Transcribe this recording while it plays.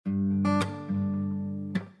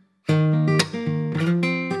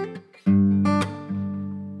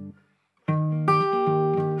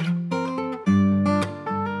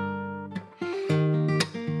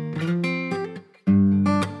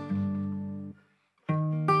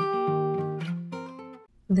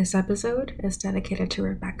This episode is dedicated to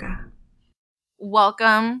Rebecca.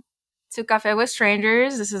 Welcome to Cafe with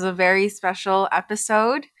Strangers. This is a very special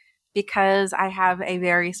episode because I have a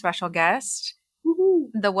very special guest,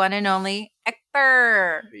 the one and only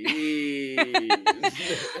Hector.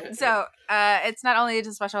 So it's not only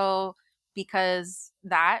just special because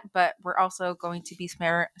that, but we're also going to be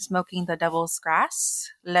smoking the devil's grass,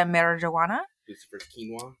 la marijuana. Lucifer's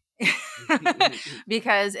quinoa.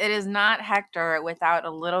 Because it is not Hector without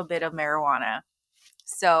a little bit of marijuana.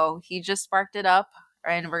 So he just sparked it up,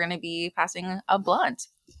 and we're going to be passing a blunt.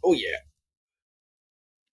 Oh, yeah.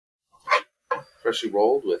 Freshly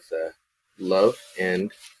rolled with love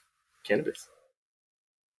and cannabis.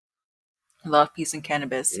 Love, peace, and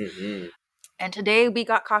cannabis. Mm-hmm. And today we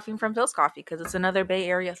got coffee from Phil's Coffee because it's another Bay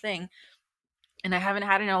Area thing. And I haven't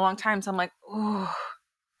had it in a long time, so I'm like, oh,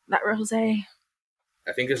 that rosé.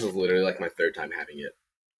 I think this is literally like my third time having it.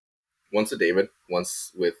 Once with David,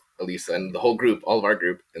 once with Elisa and the whole group, all of our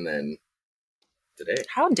group, and then today.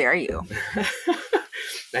 How dare you?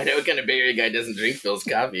 I know what kind of Bay Area guy doesn't drink Phil's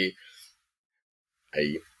coffee.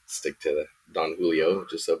 I stick to the Don Julio,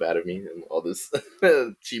 which is so bad of me, and all this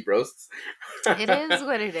cheap roasts. It is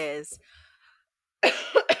what it is.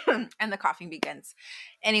 And the coughing begins.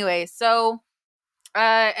 Anyway, so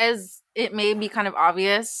as it may be kind of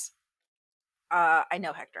obvious, I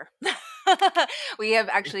know Hector. We have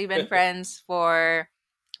actually been friends for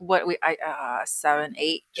what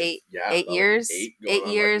eight years. 8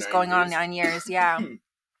 years, going on 9 years. Yeah. And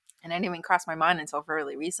it didn't even cross my mind until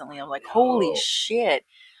fairly recently. I'm like, holy shit.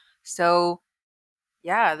 So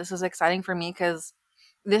yeah, this was exciting for me because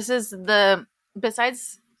this is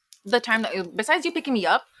besides you picking me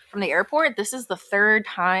up from the airport, this is the third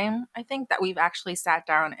time I think that we've actually sat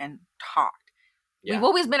down and talked. Yeah. We've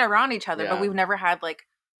always been around each other, but we've never had like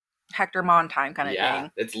Hector Mon time kind of thing. Yeah,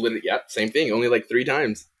 it's literally, same thing. Only like 3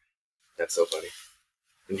 times. That's so funny.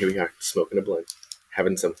 And here we are, smoking a blunt,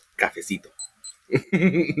 having some cafecito.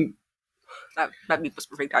 that was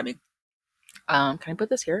perfect timing. Can I put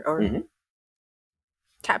this here or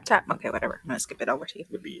tap? Okay, whatever. I'm gonna skip it over to you.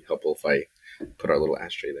 Would be helpful if I put our little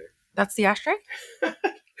ashtray there. That's the ashtray?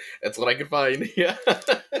 That's what I could find. Yeah.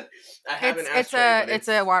 I have an ashtray. It's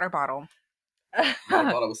a water bottle. Water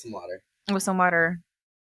bottle with some water. With some water.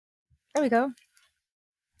 There we go.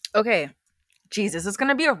 Okay. Jesus, it's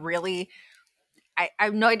gonna be a really. I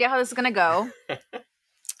have no idea how this is gonna go.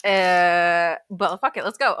 But fuck it,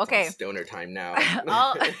 let's go. Okay. It's stoner time now.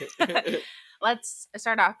 Let's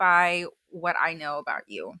start off by what I know about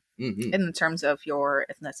you in terms of your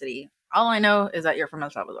ethnicity. All I know is that you're from El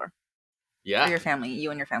Salvador. Yeah. Where your family, you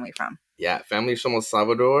and your family from? Yeah, family's from El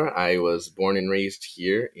Salvador. I was born and raised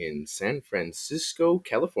here in San Francisco,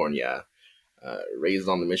 California. Raised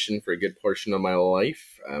on the mission for a good portion of my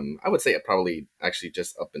life. I would say it probably actually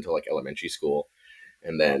just up until like elementary school.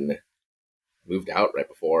 And then moved out right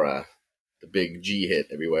before the big G hit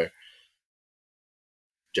everywhere.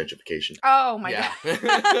 Gentrification. Oh my God.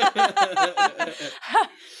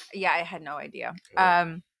 Yeah, I had no idea.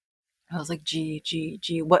 I was like, G.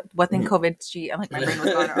 What thing? COVID's G? I'm like, my brain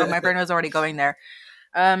was gone, or my brain was already going there.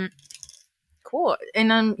 Cool.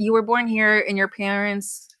 And you were born here, and your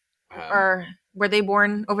parents were they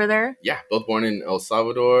born over there? Yeah, both born in El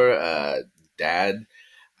Salvador. Dad,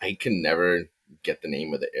 I can never get the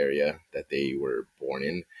name of the area that they were born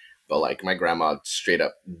in, but like my grandma straight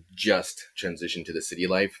up just transitioned to the city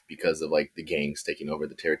life because of like the gangs taking over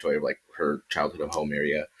the territory of like her childhood home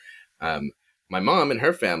area. My mom and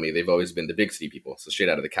her family, they've always been the big city people, so straight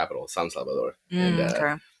out of the capital, San Salvador.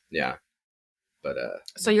 Okay. Yeah, but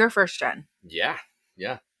so you're first gen. Yeah. Me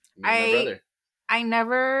and my brother. I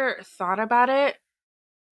never thought about it.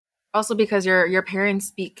 Also because your parents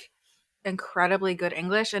speak incredibly good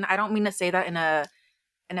English, and I don't mean to say that in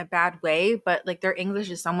a bad way, but like their English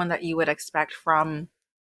is someone that you would expect from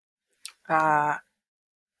a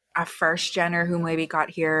first gener who maybe got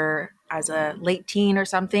here as a late teen or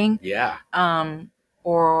something. Yeah.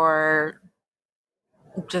 Or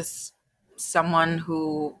just someone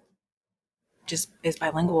who just is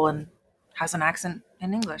bilingual and has an accent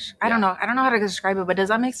in English. I don't know how to describe it, but does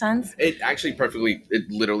that make sense? It actually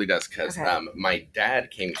it literally does, because my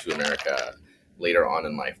dad came to America later on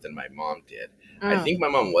in life than my mom did. I think my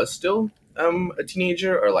mom was still a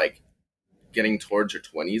teenager or like getting towards her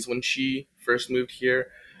 20s when she first moved here,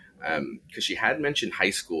 because she had mentioned high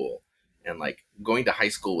school and like going to high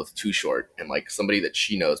school with Too Short, and like somebody that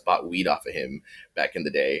she knows bought weed off of him back in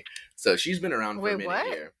the day. So she's been around for a minute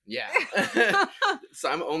here. Yeah.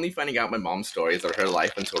 So I'm only finding out my mom's stories of her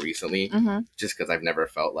life until recently, just because I've never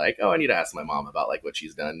felt like, oh, I need to ask my mom about like what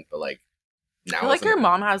she's done. But like I Now feel like your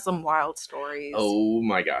mom has some wild stories. Oh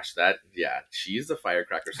my gosh, she's a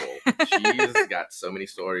firecracker soul. She's got so many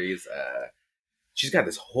stories. She's got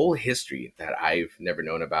this whole history that I've never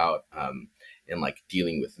known about, and like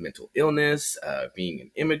dealing with mental illness, being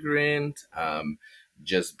an immigrant,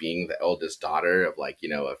 just being the eldest daughter of like,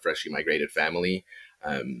 a freshly migrated family.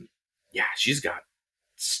 Yeah, she's got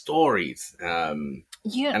stories.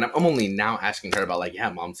 Yeah. And I'm only now asking her about like, yeah,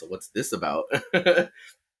 mom, so what's this about?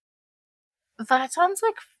 That sounds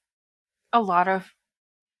like a lot of,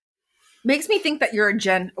 makes me think that you're a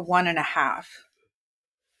Gen 1.5,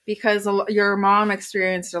 because your mom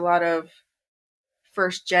experienced a lot of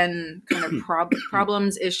first gen kind of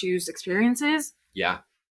problems, issues, experiences. Yeah.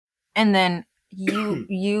 And then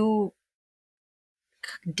you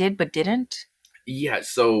did but didn't. Yeah,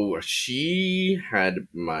 so she had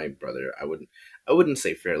my brother. I wouldn't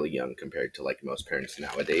say fairly young compared to like most parents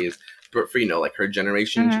nowadays, but for like her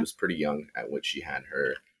generation, she was pretty young at which she had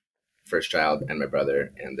her first child and my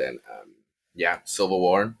brother, and then yeah, Civil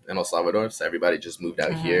War in El Salvador, so everybody just moved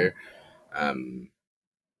out here. But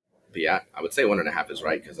yeah, I would say 1.5 is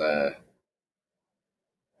right because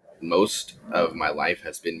most of my life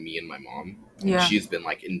has been me and my mom. Yeah. And she's been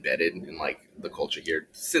like embedded in like the culture here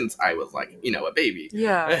since I was like, a baby.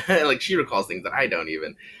 Yeah. Like she recalls things that I don't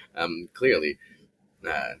even clearly.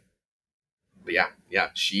 But yeah,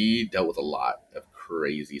 she dealt with a lot of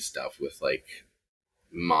crazy stuff with like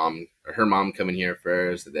her mom coming here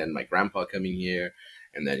first, and then my grandpa coming here,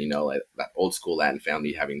 and then like that old school Latin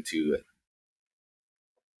family having to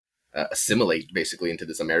assimilate basically into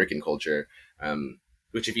this American culture.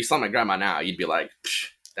 Which if you saw my grandma now, you'd be like,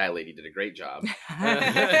 that lady did a great job.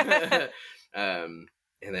 And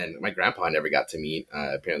then my grandpa I never got to meet.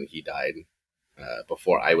 Apparently he died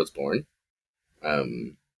before I was born. But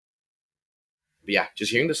yeah,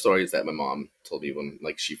 just hearing the stories that my mom told me when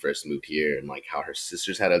like she first moved here, and like how her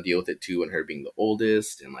sisters had to deal with it too, and her being the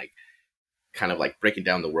oldest, and like kind of like breaking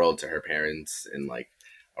down the world to her parents in like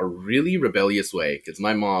a really rebellious way. Because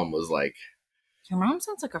my mom was like, your mom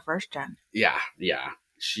sounds like a first gen. Yeah.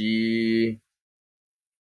 She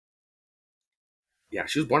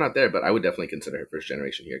was born out there, but I would definitely consider her first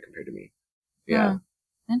generation here compared to me. Yeah.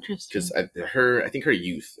 Interesting. Because I think her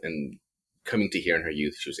youth and coming to here in her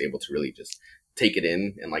youth, she was able to really just take it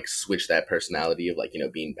in and like switch that personality of like,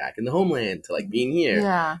 being back in the homeland to like being here.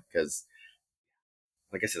 Yeah. Because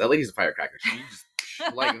like I said, that lady's a firecracker. She just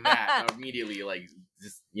like that immediately, like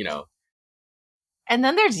just, And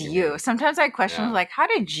then there's you. Sometimes I question like, how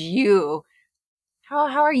did you,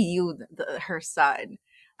 how are you her son?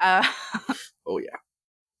 Oh yeah.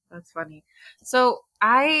 That's funny. So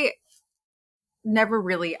I never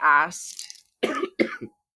really asked.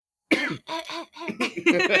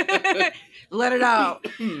 Let it out.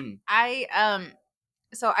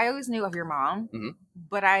 So I always knew of your mom,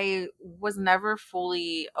 but I was never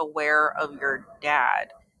fully aware of your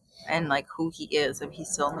dad and like who he is, if he's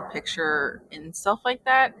still in the picture and stuff like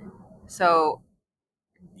that. So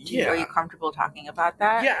are you comfortable talking about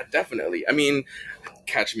that? Yeah, definitely. I mean,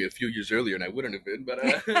 catch me a few years earlier and I wouldn't have been, but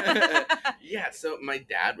yeah, so my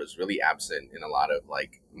dad was really absent in a lot of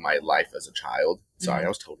like my life as a child. Sorry, I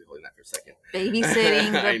was totally holding that for a second.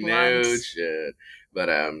 Babysitting the I know, blunts. shit. But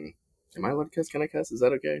am I allowed to cuss? Can I cuss? Is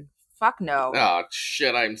that okay? Fuck no. Oh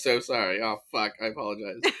shit, I'm so sorry. Oh fuck, I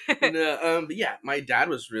apologize. No, but yeah, my dad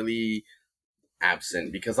was really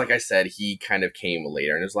absent because like I said, he kind of came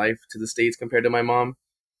later in his life to the States compared to my mom.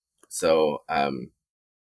 So I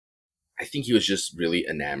think he was just really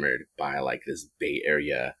enamored by like this Bay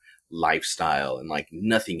Area lifestyle, and like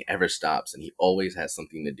nothing ever stops and he always has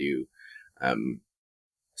something to do.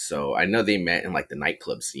 So I know they met in like the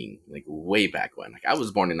nightclub scene, like way back when. Like I was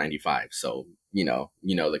born in '95, so you know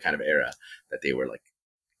the kind of era that they were like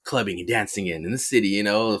clubbing and dancing in the city,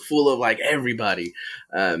 full of like everybody.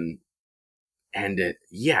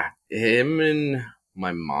 Yeah, him and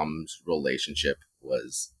my mom's relationship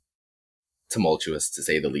was tumultuous to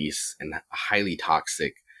say the least, and highly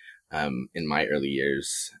toxic in my early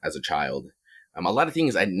years as a child. A lot of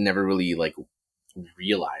things I never really like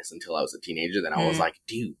realized until I was a teenager. Then I was like,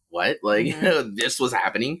 dude, what? Like this was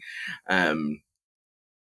happening. And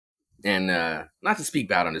not to speak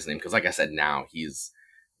bad on his name, because like I said, now he's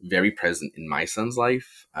very present in my son's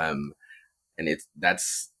life. And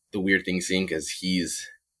that's the weird thing seeing, because he's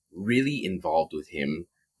really involved with him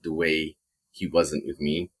the way he wasn't with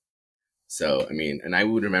me. So, I mean, and I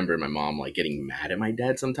would remember my mom like getting mad at my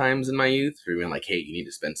dad sometimes in my youth for being like, hey, you need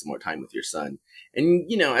to spend some more time with your son. And,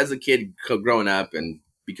 as a kid growing up and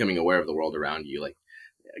becoming aware of the world around you, like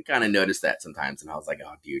kind of noticed that sometimes, and I was like,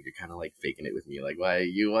 oh, dude, you're kind of like faking it with me. Like, why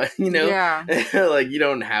you, you know, Yeah. like you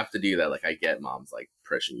don't have to do that. Like, I get mom's like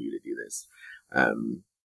pressuring you to do this,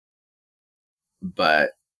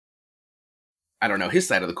 but I don't know his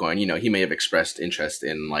side of the coin. You know, he may have expressed interest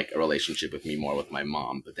in like a relationship with me more with my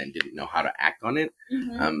mom, but then didn't know how to act on it.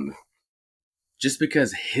 Mm-hmm. Just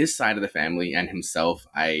because his side of the family and himself,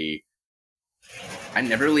 I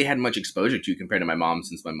never really had much exposure to compared to my mom,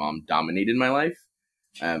 since my mom dominated my life.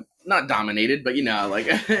 Not dominated, but you know, like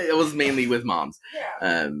it was mainly with moms.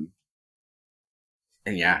 Yeah.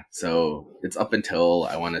 And yeah, so it's up until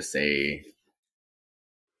I want to say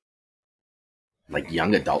like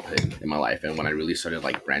young adulthood in my life, and when I really started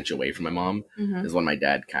like branch away from my mom, is when my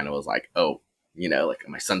dad kind of was like, oh, you know, like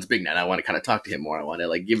my son's big now, and I want to kind of talk to him more. I want to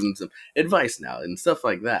like give him some advice now and stuff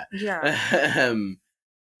like that. Yeah.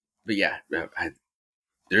 But yeah,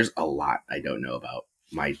 there's a lot I don't know about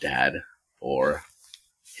my dad or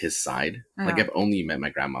his side. Yeah. Like I've only met my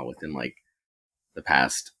grandma within like the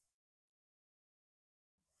past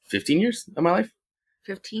 15 years of my life.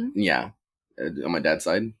 15? Yeah, on my dad's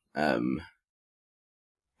side.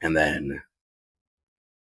 And then,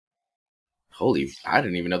 I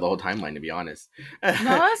didn't even know the whole timeline, to be honest.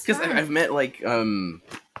 No, because I've met like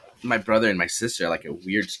my brother and my sister like a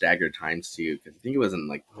weird staggered times too. Because I think it was in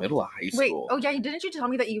like middle of high school. Wait, oh yeah, didn't you tell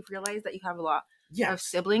me that you've realized that you have a lot Yeah. of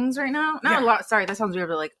siblings right now? Not a lot. Sorry, that sounds weird,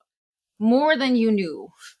 but like more than you knew.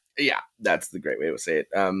 Yeah, that's the great way to say it.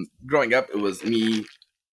 Growing up, it was me,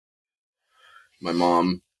 my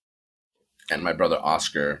mom, and my brother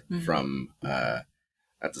Oscar from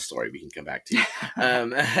that's a story we can come back to.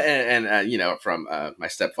 And you know, from my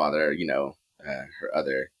stepfather, you know, her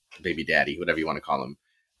other baby daddy, whatever you want to call him.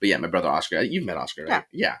 But yeah, my brother Oscar. You've met Oscar, right?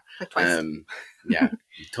 Yeah. Like twice. Yeah,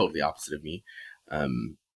 totally opposite of me.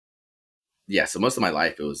 Yeah, so most of my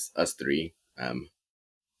life it was us three.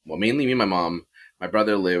 Well, mainly me and my mom. My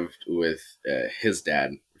brother lived with his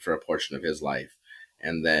dad for a portion of his life.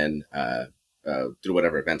 And then through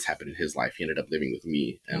whatever events happened in his life, he ended up living with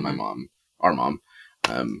me and my mom, our mom.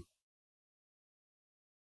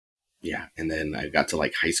 Yeah, and then I got to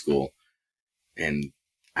like high school, and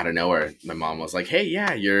out of nowhere, my mom was like, "Hey,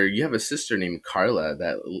 yeah, you have a sister named Carla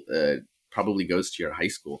that probably goes to your high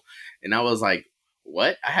school," and I was like,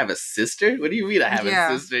 "What? I have a sister? What do you mean I have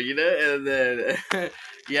a sister? You know?" And then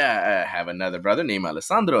yeah, I have another brother named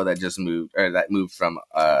Alessandro that just moved, or that moved from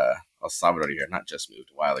El Salvador here. Not just moved,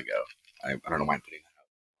 a while ago. I don't know why I'm putting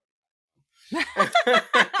that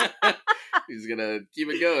out. He's gonna keep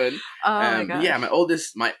it going. Oh my gosh. Yeah, my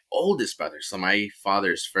oldest brother, so my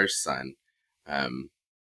father's first son. I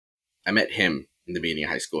met him in the beginning of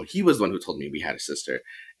high school. He was the one who told me we had a sister,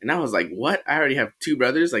 and I was like, "What? I already have two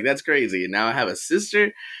brothers? Like that's crazy!" And now I have a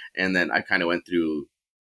sister. And then I kind of went through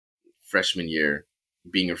freshman year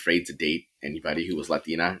being afraid to date anybody who was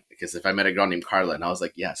Latina, because if I met a girl named Carla, and I was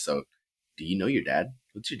like, "Yeah, so do you know your dad?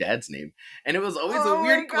 What's your dad's name?" And it was always a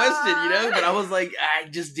weird question, you know? But I was like, I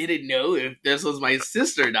just didn't know if this was my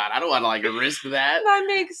sister or not. I don't want to like risk that. That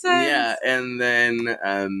makes sense. Yeah, and then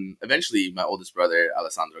eventually my oldest brother,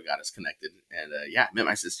 Alessandro, got us connected. And yeah, met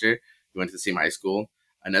my sister. We went to the same high school.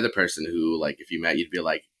 Another person who, like, if you met, you'd be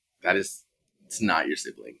like, it's not your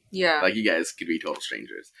sibling. Yeah. Like, you guys could be total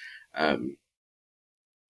strangers.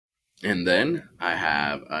 And then I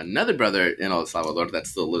have another brother in El Salvador that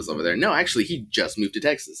still lives over there. No, actually, he just moved to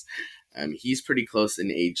Texas. He's pretty close in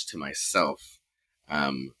age to myself.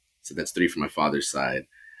 So that's three from my father's side.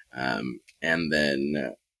 And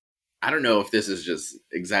then I don't know if this is just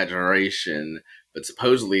exaggeration, but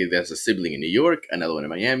supposedly there's a sibling in New York, another one in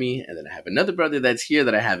Miami, and then I have another brother that's here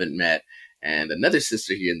that I haven't met, and another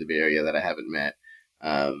sister here in the Bay Area that I haven't met.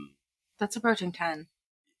 That's approaching 10.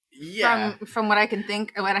 Yeah. From what I can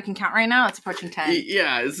think, what I can count right now, it's approaching 10.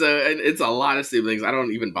 Yeah, so and it's a lot of siblings. I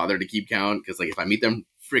don't even bother to keep count because, like, if I meet them,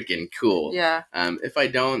 freaking cool. Yeah. If I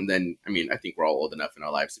don't, then I mean, I think we're all old enough in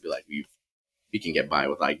our lives to be like we can get by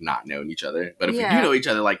with like not knowing each other. But if we do know each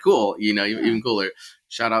other, like cool, you know, even cooler.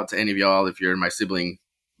 Shout out to any of y'all if you're my sibling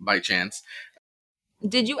by chance.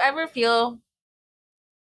 Did you ever feel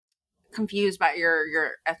confused by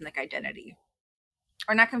your ethnic identity?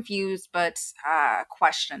 Or not confused, but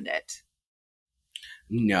questioned it?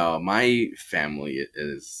 No, my family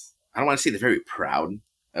is, I don't want to say they're very proud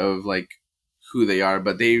of like who they are,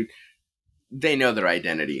 but they know their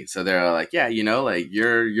identity. So they're like, yeah, you know, like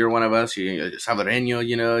you're one of us, you're Salvadoreño,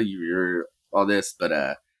 you know, you're all this,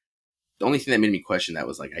 but the only thing that made me question that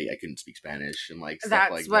was like I couldn't speak Spanish and like stuff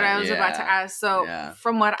That's like what that. I was about to ask. So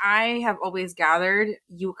from what I have always gathered,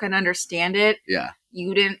 you can understand it. Yeah.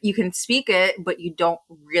 You can speak it, but you don't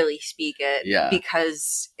really speak it. Yeah.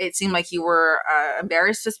 Because it seemed like you were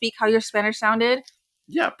embarrassed to speak how your Spanish sounded.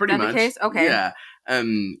 Yeah, pretty much. The case? Okay. Yeah.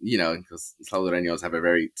 Because Salvadoreños have a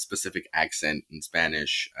very specific accent in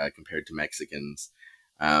Spanish compared to Mexicans.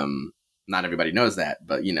 Not everybody knows that,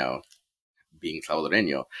 but being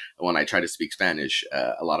Salvadoreño, when I try to speak Spanish,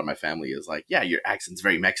 a lot of my family is like, "Yeah, your accent's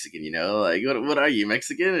very Mexican." Like, what are you,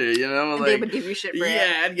 Mexican? Or, and like, they would give you shit for it.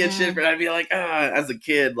 Yeah, I'd get shit for it. I'd be like, as a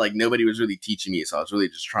kid, like nobody was really teaching me, so I was really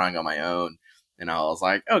just trying on my own. And I was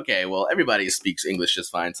like, okay, well, everybody speaks English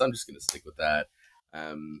just fine, so I'm just gonna stick with that.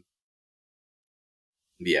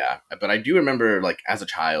 Yeah, but I do remember, like, as a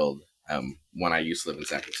child, when I used to live in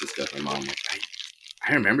San Francisco with my mom, like,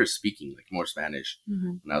 I remember speaking like more Spanish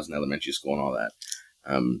when I was in elementary school and all that.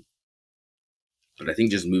 But I think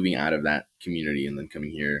just moving out of that community and then coming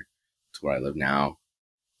here to where I live now,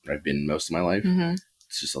 where I've been most of my life,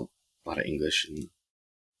 it's just a lot of English and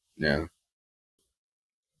yeah.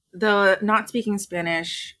 The not speaking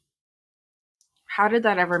Spanish, how did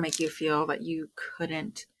that ever make you feel that you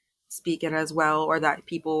couldn't speak it as well, or that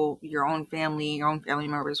people, your own family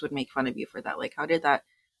members would make fun of you for that? Like, how did that,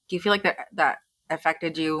 do you feel like that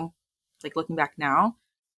affected you, like looking back now?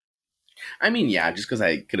 I mean, yeah, just because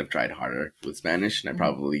I could have tried harder with Spanish, and I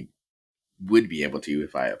probably would be able to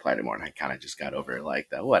if I applied it more, and I kind of just got over it like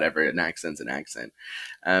that. Whatever, an accent's an accent.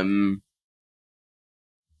 Do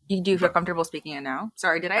you feel comfortable speaking it now?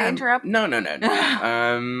 Sorry, did I interrupt? No.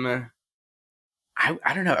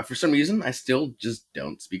 I don't know. For some reason, I still just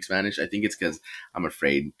don't speak Spanish. I think it's because I'm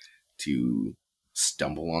afraid to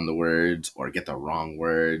stumble on the words or get the wrong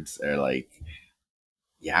words, or like,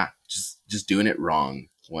 yeah, just doing it wrong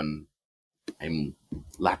when I'm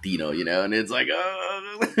Latino, and it's like,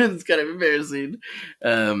 oh, it's kind of embarrassing.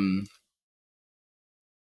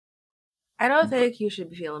 I don't think you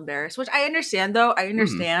should feel embarrassed, which I understand, though. I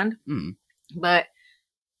understand. But,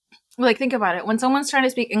 like, think about it. When someone's trying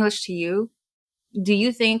to speak English to you, do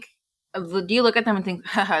you look at them and think,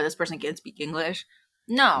 haha, this person can't speak English?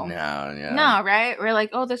 No. No, right? We're like,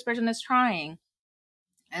 oh, this person is trying.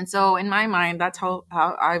 And so in my mind, that's how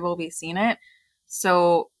I've always seen it.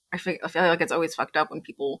 So I feel like it's always fucked up when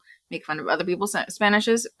people make fun of other people's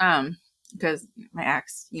Spanishes. Because my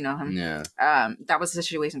ex, him. Yeah. That was the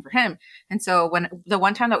situation for him. And so when the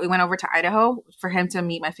one time that we went over to Idaho for him to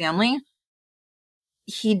meet my family,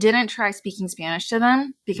 he didn't try speaking Spanish to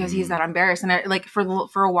them because he's that embarrassed. And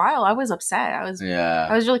for a while, I was upset. I was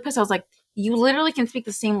really pissed. I was like, you literally can speak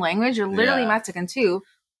the same language. You're literally Mexican too.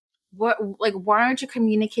 What, like, why aren't you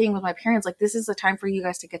communicating with my parents? Like, this is the time for you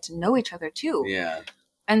guys to get to know each other too. Yeah.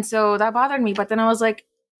 And so that bothered me. But then I was like,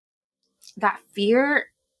 that fear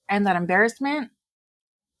and that embarrassment,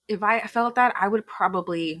 if I felt that, I would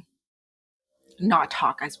probably not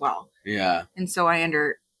talk as well. Yeah. And so I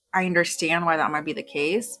understand why that might be the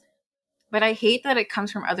case, but I hate that it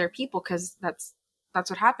comes from other people, because that's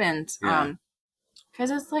what happens. Yeah.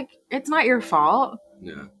 Because it's like, it's not your fault.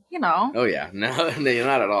 Yeah. Oh yeah, no,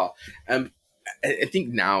 not at all. I think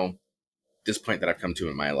now, this point that I've come to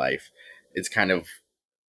in my life, it's kind of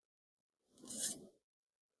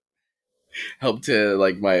helped to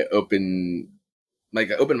open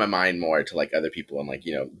my mind more to like other people, and like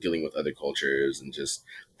dealing with other cultures, and just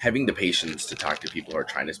having the patience to talk to people who are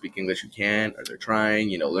trying to speak English who can't, or they're trying,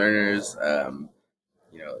 learners.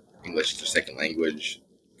 English is their second language,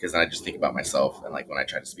 because I just think about myself, and like when I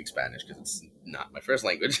try to speak Spanish, because it's not my first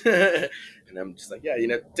language, and I'm just like, yeah,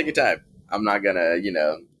 take your time. I'm not gonna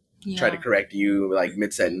try to correct you like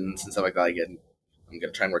mid sentence and stuff like that. I'm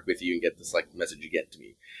gonna try and work with you and get this like message you get to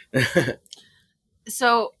me.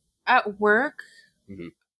 So at work,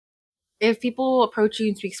 if people approach you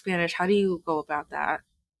and speak Spanish, how do you go about that?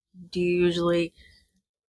 Do you usually?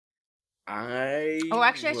 I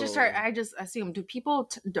just assume. Do people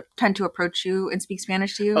tend to approach you and speak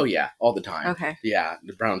Spanish to you? Oh yeah, all the time. Okay. Yeah,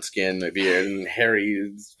 the brown skin, the beard, and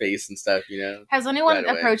hairy face and stuff. Has anyone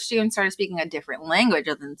approached you and started speaking a different language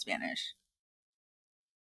other than Spanish?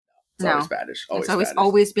 It's always Spanish.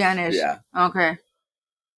 Always Spanish. Yeah. Okay.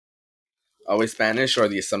 Always Spanish, or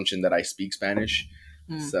the assumption that I speak Spanish.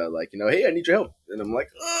 So like, hey, I need your help, and I'm like,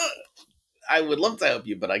 I would love to help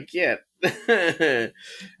you, but I can't.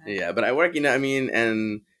 Yeah, but I work,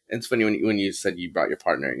 and it's funny when you said you brought your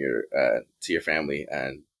partner and to your family,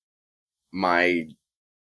 and my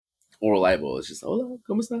oral Bible is just, hola,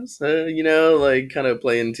 ¿cómo estás? Like kind of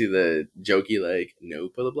play into the jokey, like, no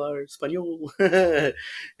puedo hablar español,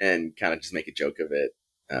 and kind of just make a joke of it.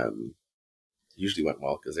 usually went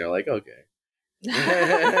well because they're like, okay.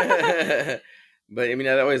 But I mean,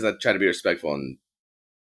 I always try to be respectful and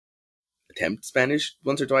attempt Spanish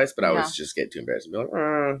once or twice, but I always just get too embarrassed and be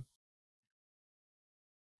like,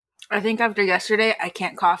 I think after yesterday, I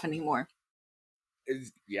can't cough anymore.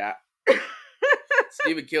 yeah.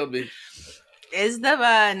 Steven killed me.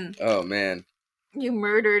 Esteban. Oh, man. You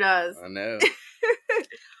murdered us. I know.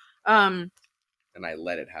 And I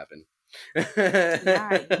let it happen.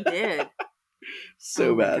 Yeah, you did.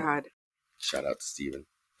 So bad. My God. Shout out to Steven.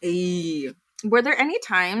 Hey. Were there any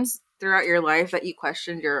times throughout your life that you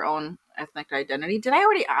questioned your own ethnic identity? Did I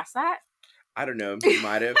already ask that? I don't know. You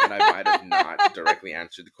might have, and I might have not directly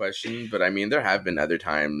answered the question. But I mean, there have been other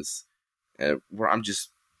times where I'm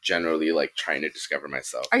just generally like trying to discover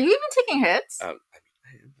myself. Are you even taking hits? I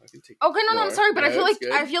can take okay, no, I'm sorry, but no,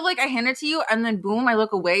 I feel like I hand it to you, and then boom, I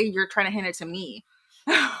look away. You're trying to hand it to me.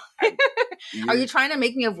 Are you trying to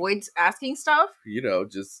make me avoid asking stuff? You know,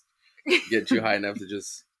 just get you high enough to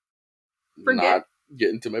just forget. Not get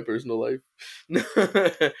into my personal life.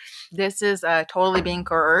 This is totally being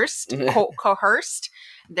coerced. Coerced.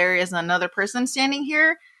 There is another person standing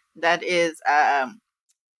here that is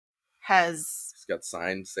has. He's got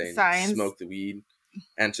signs saying "Smoke the weed,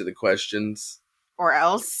 answer the questions, or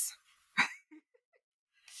else."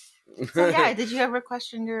 So yeah, did you ever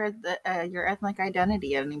question your ethnic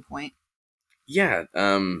identity at any point? Yeah.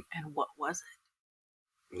 And what was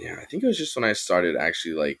it? Yeah, I think it was just when I started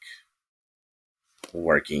actually like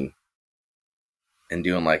working and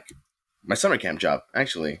doing like my summer camp job.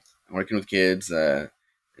 Actually, working with kids and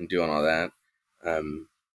doing all that.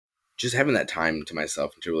 Just having that time to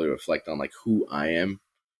myself and to really reflect on like who I am.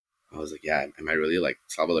 I was like, yeah, am I really like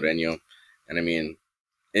Salvadoreño? And I mean,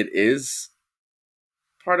 it is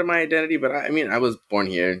part of my identity, but I mean, I was born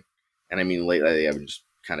here, and I mean, lately I've just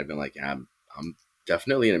kind of been like, yeah, I'm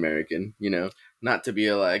definitely an American, you know, not to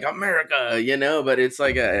be like America, you know, but it's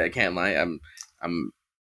like I can't lie,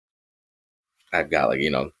 I've got like, you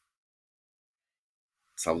know,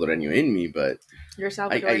 Salvadoreño in me, but you're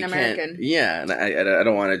Salvadorian American. Yeah, and I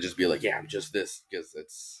don't want to just be like, yeah, I'm just this because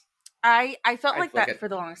it's. I felt like that for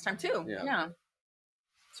the longest time too. Yeah.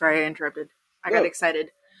 Sorry, I interrupted. I got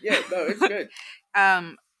excited. Yeah, no, it's good.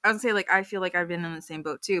 I would say like I feel like I've been in the same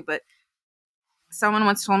boat too, but someone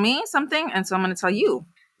once told me something, and so I'm going to tell you.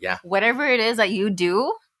 Yeah. Whatever it is that you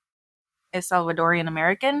do is Salvadorian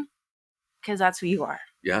American, because that's who you are.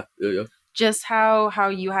 Yeah. Just how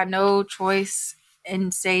you had no choice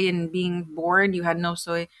in being born, you had no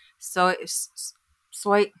say.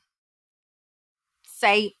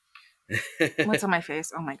 What's on my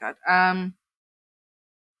face? Oh my God.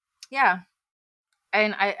 Yeah.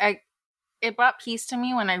 And I it brought peace to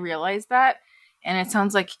me when I realized that. And it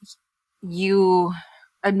sounds like you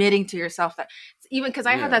admitting to yourself that, even because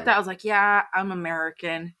I had that thought, I was like, yeah, I'm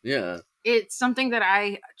American. Yeah. It's something that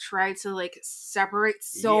I try to like separate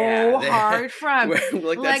so hard from.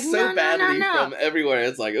 like that's so badly from everywhere.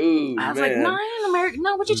 It's like, ooh, I was like, no, I ain't American.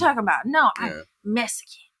 No, what you talking about? No, I'm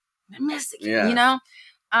Mexican. Yeah. You know?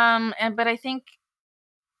 But I think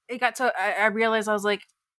it got to, I realized I was like,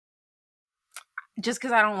 just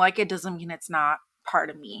because I don't like it doesn't mean it's not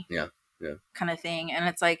part of me. Yeah. Kind of thing. And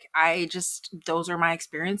it's like, those are my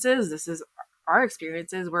experiences. This is our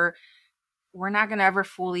experiences. We're not going to ever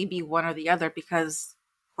fully be one or the other because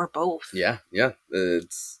we're both. Yeah. And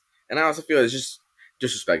I also feel it's just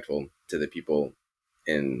disrespectful to the people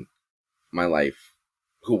in my life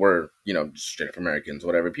who were, you know, straight up Americans,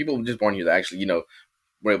 whatever. People just born here that actually, you know,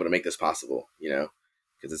 were able to make this possible, you know,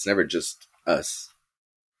 because it's never just us.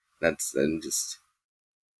 And just,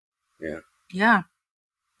 yeah. Yeah.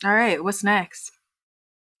 All right. What's next?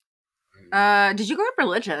 Did you grow up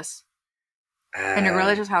religious? In a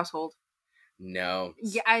religious household? No.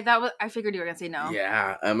 Yeah, I figured you were gonna say no.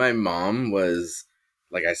 Yeah, my mom was,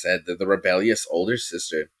 like I said, the rebellious older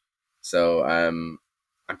sister. So I'm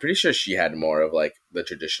pretty sure she had more of like the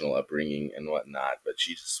traditional upbringing and whatnot. But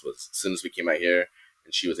she just was, as soon as we came out here,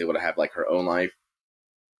 and she was able to have like her own life.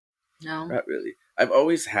 No, not really. I've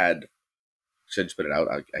always had. Should I just put it out?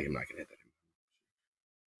 I'm not gonna hit that anymore.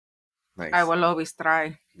 Nice. I will always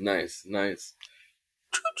try. Nice.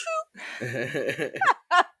 Choo-choo.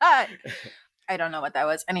 I don't know what that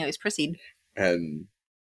was. Anyways, proceed.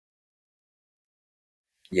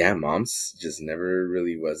 Yeah, mom's just never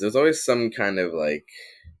really was. There was always some kind of like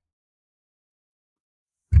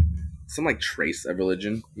some like trace of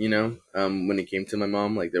religion, you know. When it came to my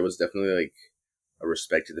mom, like there was definitely like a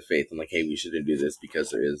respect to the faith and like, hey, we shouldn't do this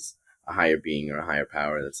because there is a higher being or a higher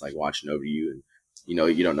power that's like watching over you, and you know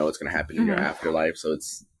you don't know what's gonna happen in your afterlife, so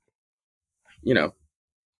it's, you know.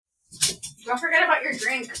 Don't forget about your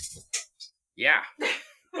drink. Yeah.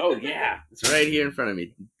 Oh yeah, it's right here in front of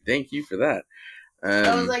me. Thank you for that.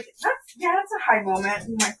 I was like, that's a high moment.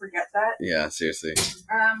 You might forget that. Yeah, seriously.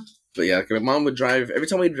 But yeah, my mom would drive every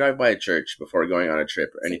time we'd drive by a church before going on a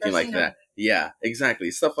trip or anything like that. Yeah,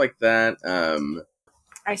 exactly, stuff like that.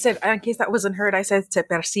 I said, in case that wasn't heard, I said "te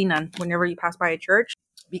persinan" whenever you pass by a church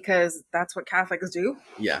because that's what Catholics do.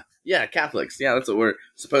 Yeah, Catholics. Yeah, that's what we're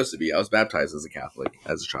supposed to be. I was baptized as a Catholic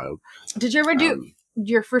as a child. Did you ever do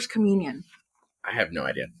your first communion? I have no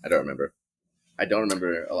idea. I don't remember. I don't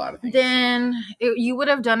remember a lot of things. Then you would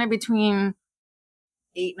have done it between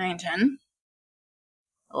 8, 9, 10,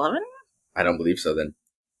 11? I don't believe so then.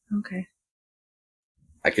 Okay.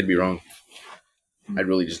 I could be wrong. I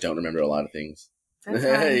really just don't remember a lot of things. That's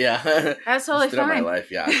fine. Yeah. That's totally fine. My life,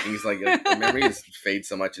 yeah. Things like memories fade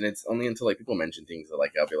so much, and it's only until like people mention things that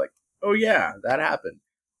like I'll be like, oh yeah, that happened.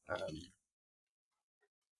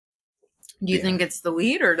 Do you think it's the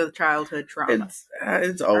weed or the childhood trauma?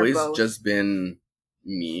 It's always just been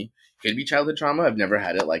me. Could be childhood trauma. I've never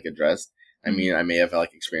had it like addressed. I mean, I may have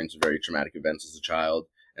like experienced very traumatic events as a child,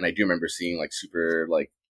 and I do remember seeing like super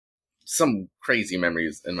like some crazy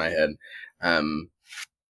memories in my head.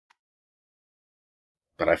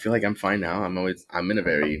 But I feel like I'm fine now. I'm in a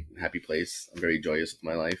very happy place. I'm very joyous with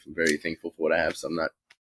my life. I'm very thankful for what I have. So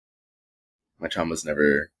my trauma's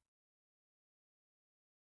never.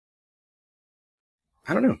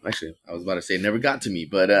 I don't know. Actually, I was about to say it never got to me,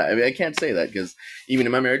 but I mean, I can't say that because even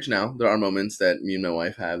in my marriage now, there are moments that me and my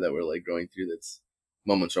wife have that we're like going through. That's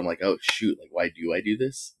moments where I'm like, oh shoot, like why do I do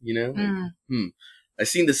this? You know, like, I've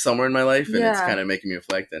seen this somewhere in my life, and it's kind of making me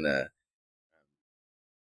reflect. And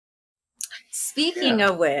speaking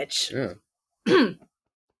of which,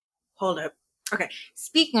 hold up. Okay,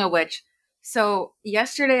 speaking of which, so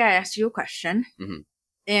yesterday I asked you a question,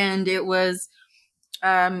 and it was.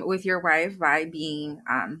 With your wife, Vi being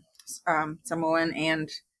Samoan and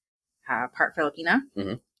part Filipina,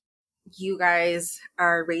 you guys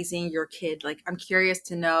are raising your kid. Like, I'm curious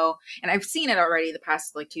to know, and I've seen it already the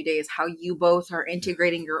past like 2 days, how you both are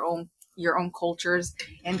integrating your own cultures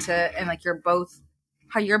into, and like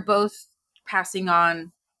how you're both passing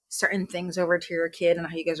on certain things over to your kid, and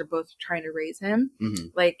how you guys are both trying to raise him.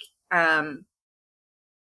 Like, what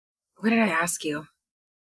did I ask you?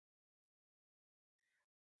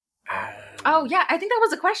 Oh yeah, I think that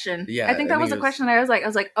was a question. Yeah, I think that was a question. I was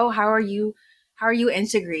like, oh, how are you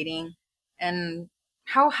integrating, and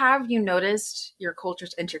how have you noticed your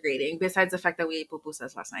cultures integrating besides the fact that we ate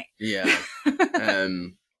pupusas last night? Yeah,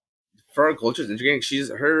 for our cultures integrating,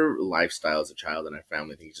 her lifestyle as a child and our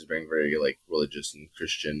family, I think she's very very like religious and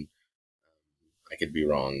Christian. I could be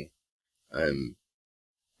wrong. I'm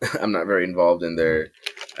not very involved in their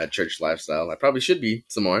church lifestyle. I probably should be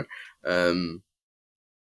some more.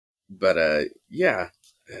 But yeah.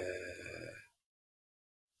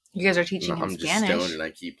 You guys are teaching him Spanish. I'm just stoned and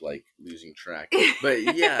I keep like losing track.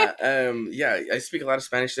 But yeah, yeah, I speak a lot of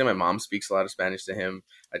Spanish to him. My mom speaks a lot of Spanish to him.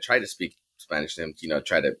 I try to speak Spanish to him,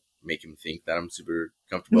 try to make him think that I'm super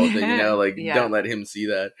comfortable with it, like don't let him see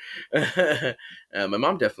that. My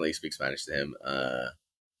mom definitely speaks Spanish to him.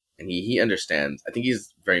 And he understands. I think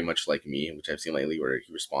he's very much like me, which I've seen lately, where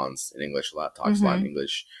he responds in English a lot, talks a lot in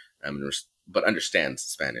English, but understands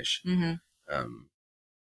Spanish. And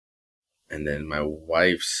then my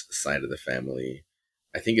wife's side of the family,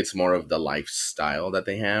 I think it's more of the lifestyle that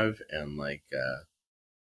they have and like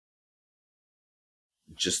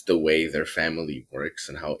just the way their family works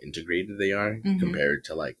and how integrated they are compared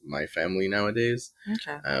to like my family nowadays.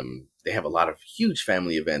 Okay. They have a lot of huge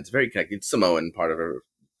family events, very connected. Samoan part of our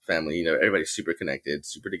family, everybody's super connected,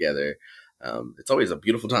 super together. It's always a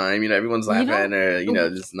beautiful time, everyone's laughing or,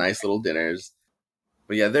 just nice little dinners.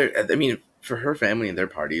 But yeah, for her family and their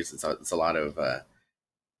parties, it's a lot of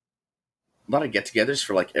get-togethers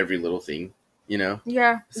for like every little thing,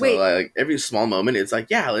 Yeah. So like every small moment, it's like,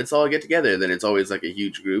 yeah, let's all get together. Then it's always like a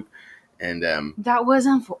huge group, and that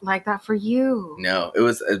wasn't like that for you. No, it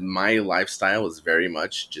was my lifestyle was very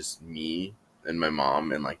much just me and my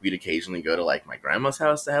mom, and like we'd occasionally go to like my grandma's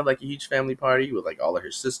house to have like a huge family party with like all of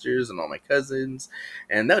her sisters and all my cousins,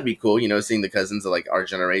 and that would be cool, seeing the cousins of like our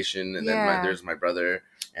generation, and then there's my brother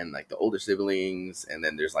and like the older siblings, and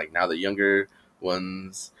then there's like now the younger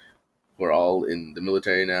ones who are all in the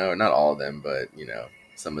military now, or not all of them, but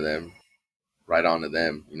some of them, right on to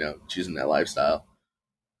them, choosing that lifestyle.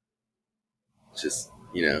 It's just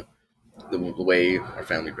the way our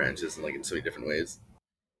family branches like in so many different ways.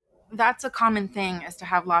 That's a common thing, is to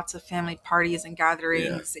have lots of family parties and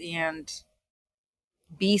gatherings and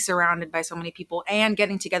be surrounded by so many people and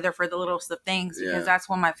getting together for the littlest of things, because that's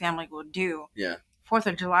what my family will do 4th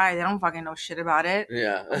of July, they don't fucking know shit about it.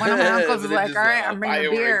 Yeah. One of my uncles was like, just, all right, I'm bringing a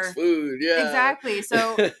beer. Food, yeah. Exactly.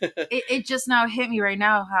 So it just now hit me right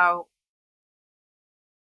now how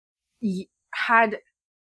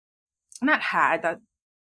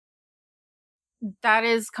that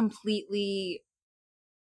is completely,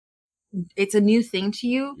 it's a new thing to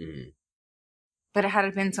you. Mm-hmm. But had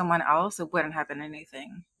it been someone else, it wouldn't have been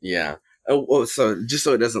anything. Yeah. Oh, well, so just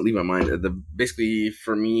so it doesn't leave my mind, basically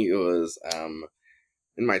for me it was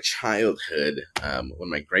in my childhood, when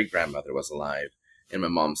my great grandmother was alive, and my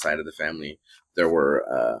mom's side of the family, there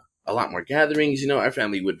were a lot more gatherings. You know, our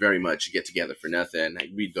family would very much get together for nothing.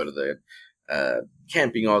 We'd go to the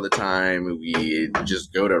camping all the time. We'd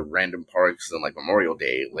just go to random parks on like Memorial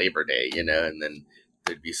Day, Labor Day, you know, and then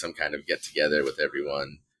there'd be some kind of get together with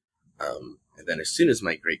everyone. And then as soon as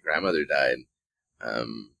my great grandmother died,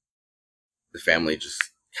 the family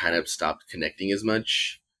just kind of stopped connecting as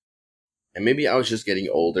much. And maybe I was just getting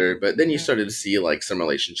older, but then you started to see like some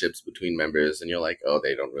relationships between members, and you're like, oh,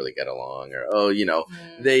 they don't really get along, or oh, you know,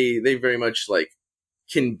 they very much like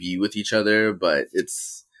can be with each other, but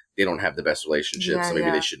they don't have the best relationship, so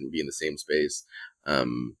maybe they shouldn't be in the same space.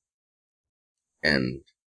 And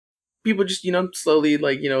people just, you know, slowly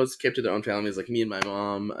like, you know, it's kept to their own families. Like me and my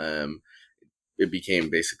mom, it became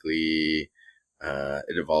basically, it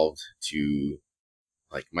evolved to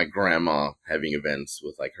like my grandma having events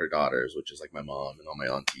with like her daughters, which is like my mom and all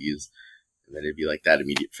my aunties. And then it'd be like that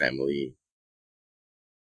immediate family.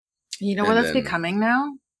 You know what that's becoming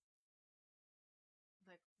now?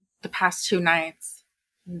 Like the past 2 nights,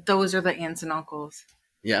 those are the aunts and uncles.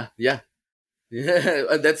 Yeah.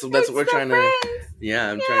 That's what we're trying to.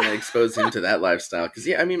 Yeah, I'm trying to expose him to that lifestyle because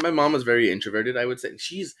I mean, my mom was very introverted. I would say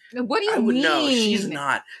she's. What do you mean? No, she's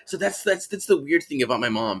not. So that's the weird thing about my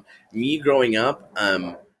mom. Me growing up,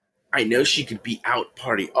 I know she could be out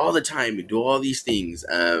party all the time and do all these things.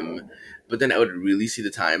 But then I would really see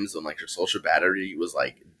the times when like her social battery was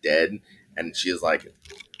like dead, and she was like,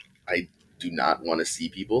 I do not want to see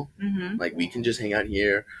people. Mm-hmm. Like, we can just hang out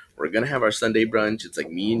here. We're going to have our Sunday brunch. It's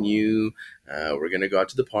like me and you. We're going to go out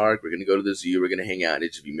to the park. We're going to go to the zoo. We're going to hang out.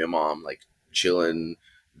 It'd just be my mom, like, chilling,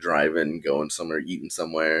 driving, going somewhere, eating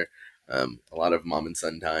somewhere. A lot of mom and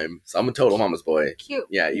son time. So I'm a total mama's boy. Cute.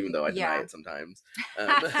 Yeah, even though I deny it sometimes.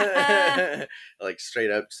 Like,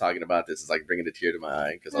 straight up, just talking about this is like bringing a tear to my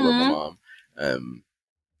eye because I love my mom.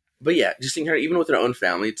 But yeah, just seeing her, even with her own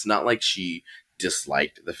family, it's not like she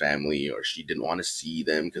disliked the family or she didn't want to see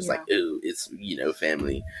them because like, oh, it's, you know,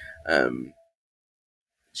 family.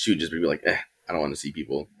 She would just be like, I don't want to see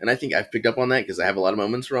people. And I think I've picked up on that because I have a lot of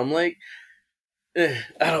moments where I'm like, I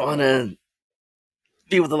don't want to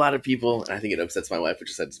be with a lot of people. And I think it upsets my wife,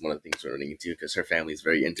 which is that's one of the things we're running into because her family is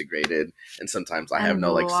very integrated. And sometimes I have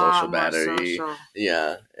no like social battery.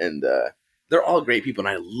 Yeah. And they're all great people,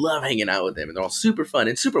 and I love hanging out with them, and they're all super fun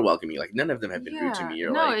and super welcoming. Like, none of them have been rude to me.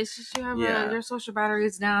 Or no, like, it's just you have your social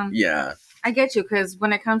batteries down. Yeah. I get you, because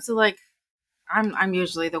when it comes to, like, I'm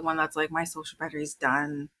usually the one that's like, my social battery's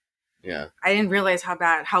done. Yeah. I didn't realize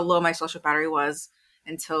how low my social battery was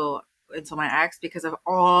until my ex, because of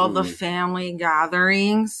all the family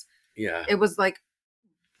gatherings. Yeah. It was, like,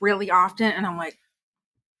 really often, and I'm like,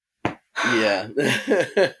 yeah.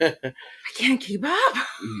 I can't keep up.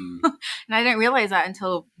 And I didn't realize that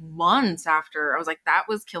until months after. I was like, that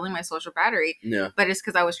was killing my social battery. Yeah. But it's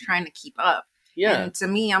because I was trying to keep up. Yeah. And to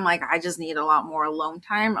me, I'm like, I just need a lot more alone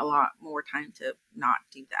time, a lot more time to not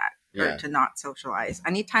do that, or to not socialize.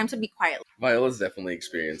 I need time to be quiet. Viola's definitely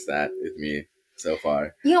experienced that with me so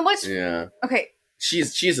far. You know what's... Yeah. Okay.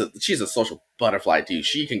 She's a social butterfly too.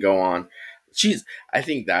 She can go on. I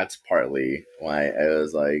think that's partly why I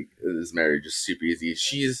was like, this marriage is super easy.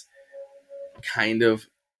 She's kind of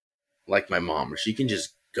like my mom, where she can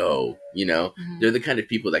just go, you know. They're the kind of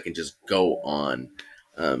people that can just go on.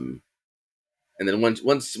 And then once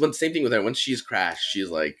same thing with her, once she's crashed, she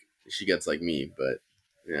gets like me. But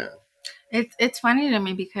yeah, it's funny to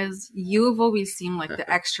me because you've always seemed like the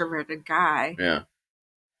extroverted guy. Yeah.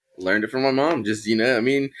 Learned it from my mom. Just, you know, I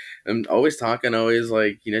mean, I'm always talking, always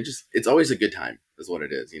like, you know, just, it's always a good time is what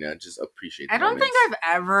it is, you know, just appreciate the I don't moments. think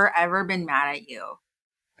I've ever been mad at you.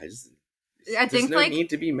 I think no need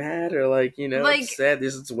to be mad or like, you know, like, upset.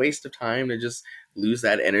 It's a waste of time to just lose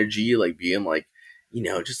that energy, like being like, you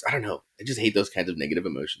know, just, I don't know. I just hate those kinds of negative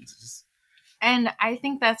emotions. And I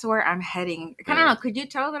think that's where I'm heading. I don't know. Could you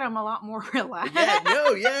tell that I'm a lot more relaxed? Yeah,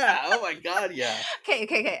 no, yeah. Oh my God, yeah.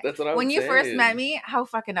 Okay. That's what I was When you first met me, how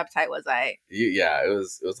fucking uptight was I? Yeah, it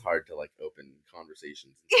was hard to like open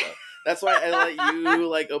conversations and stuff. That's why I let you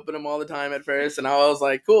like open them all the time at first, and I was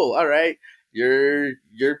like, cool, all right.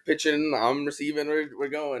 you're pitching, I'm receiving, we're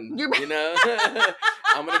going. You know,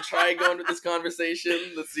 I'm gonna try going with this conversation.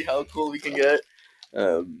 Let's see how cool we can get.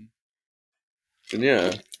 And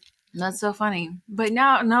yeah, That's so funny. But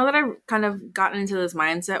now that I've kind of gotten into this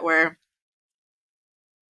mindset where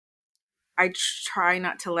I try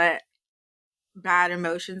not to let bad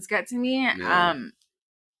emotions get to me, yeah.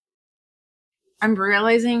 I'm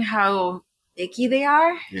realizing how icky they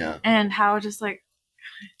are. Yeah. And how just like,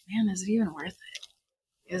 man, is it even worth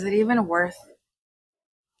it? Is it even worth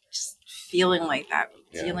just feeling like that?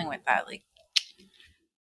 Yeah. Dealing with that? Like,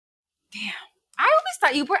 damn. I always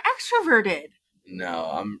thought you were extroverted.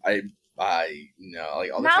 No, I no,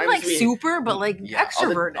 like all the Not times like super, but like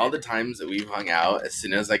extroverted. All the times that we've hung out, as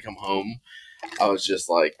soon as I come home, I was just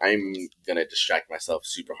like, I'm gonna distract myself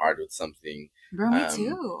super hard with something. Bro, me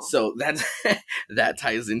too. So that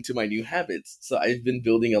ties into my new habits. So I've been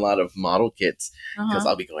building a lot of model kits because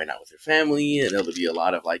I'll be going out with your family, and it'll be a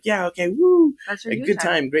lot of like, yeah, okay, woo, that's your a good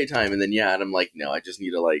time, great time, and then and I'm like, no, I just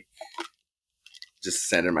need to like just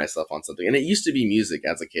center myself on something. And it used to be music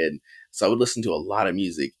as a kid, so I would listen to a lot of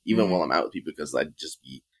music even while I'm out with people because I'd just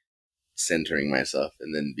be centering myself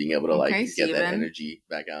and then being able to like get that energy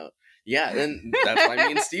back out. Yeah, and that's why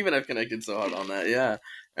me and Steven have connected so hard on that. Yeah.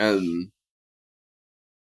 And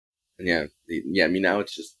I mean, now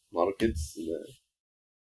it's just model kids.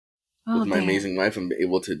 With my amazing wife, I'm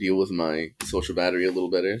able to deal with my social battery a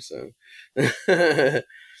little better. So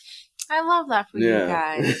I love that for you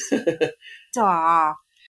guys. Duh.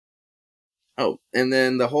 Oh, and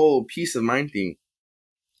then the whole peace of mind thing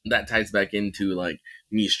that ties back into like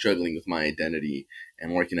me struggling with my identity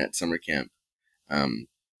and working at summer camp.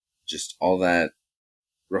 Just all that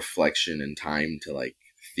reflection and time to like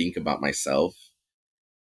think about myself,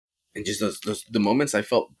 and just those the moments I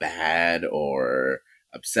felt bad or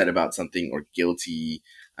upset about something or guilty.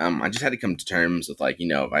 I just had to come to terms with like,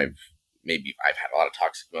 I've had a lot of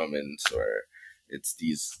toxic moments, or it's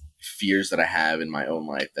these fears that I have in my own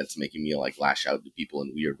life that's making me like lash out to people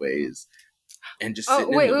in weird ways, and just sitting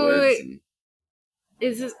in the woods. Wait. And,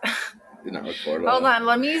 is this? Did not record. Hold on,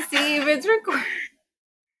 let me see if it's recorded.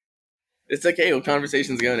 It's okay. Well,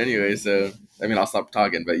 conversation's going anyway, so I mean, I'll stop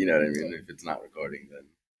talking, but you know what I mean. If it's not recording, then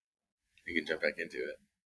you can jump back into it.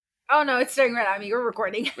 Oh no, it's staring right at me. You're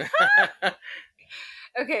recording.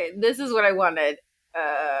 Okay, this is what I wanted.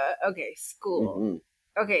 Okay, school.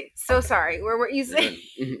 Mm-hmm. Okay, so sorry. Where were you saying?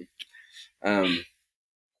 I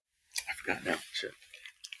forgot now. Shit.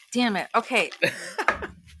 Damn it. Okay.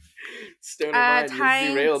 Stoner mind,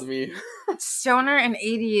 you derailed me. Stoner and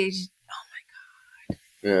ADHD. Oh my god.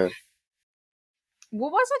 Yeah.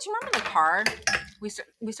 What was it? Do you remember the car?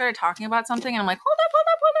 We started talking about something, and I'm like, hold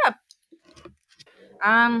up.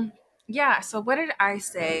 Yeah. So what did I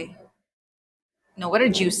say? No, what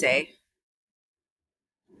did you say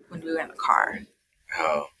when we were in the car?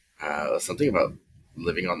 Oh, something about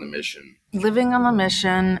living on the mission. Living on the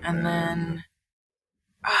mission, and then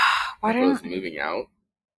why didn't moving out?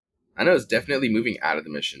 I know it's definitely moving out of the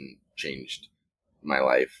mission changed my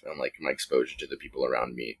life and like my exposure to the people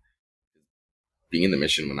around me. Being in the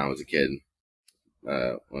mission when I was a kid,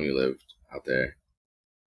 when we lived out there,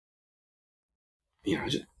 I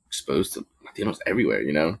was just exposed to Latinos everywhere,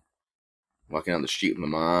 walking down the street with my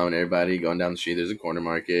mom and everybody, going down the street, there's a corner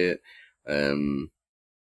market. And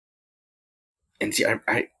see,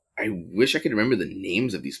 I wish I could remember the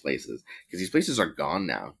names of these places, because these places are gone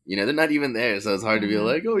now. They're not even there, so it's hard to be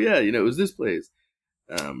like, oh yeah, it was this place.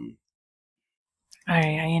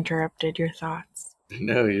 I interrupted your thoughts.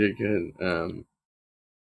 No, you're good.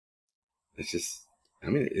 It's just,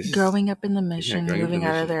 it's growing up in the mission, moving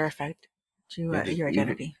out of their effect to your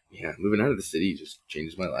identity. Moving out of the city just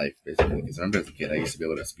changed my life, basically. Because I remember as a kid, I used to be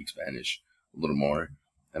able to speak Spanish a little more,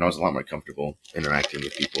 and I was a lot more comfortable interacting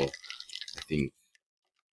with people. I think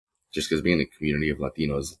just because being in a community of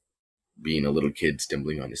Latinos, being a little kid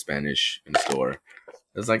stumbling on Spanish in the store,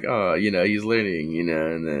 it's like, oh, he's learning,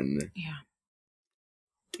 and then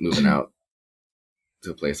moving out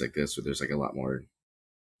to a place like this where there's like a lot more,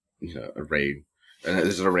 array, and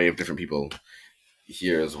there's an array of different people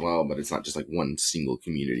here as well, but it's not just like one single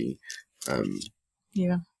community. And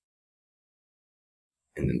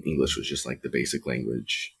then English was just like the basic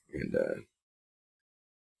language, and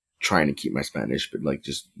trying to keep my Spanish, but like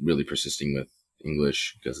just really persisting with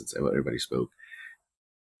English because it's what everybody spoke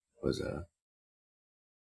was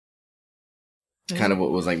kind of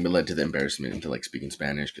what was like led to the embarrassment into like speaking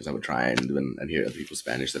Spanish, because I would try, and then I'd hear other people's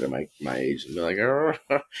Spanish that are my age and be like, oh,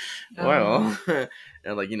 well,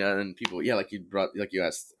 and like, and people, like you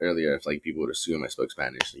asked earlier, if like people would assume I spoke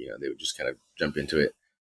Spanish, they would just kind of jump into it.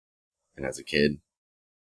 And as a kid,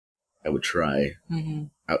 I would try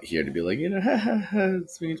out here to be like, ha ha ha,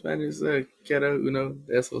 speaking Spanish, quiero uno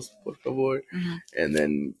de esos, por favor. And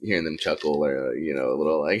then hearing them chuckle or, a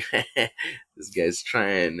little like, this guy's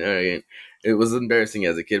trying. All right. It was embarrassing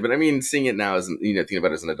as a kid, but I mean, seeing it now as, thinking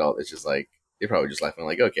about it as an adult, it's just like, you're probably just laughing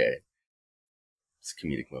like, okay, it's a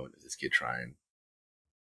comedic moment. Is this kid trying?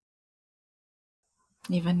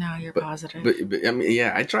 Even now, you're positive. But I mean,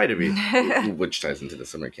 yeah, I try to be, which ties into the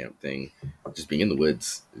summer camp thing. Just being in the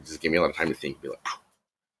woods, it just gave me a lot of time to think, be like,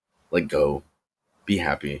 let go, be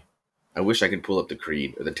happy. I wish I could pull up the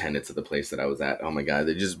creed or the tenets of the place that I was at. Oh my God,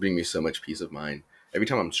 they just bring me so much peace of mind. Every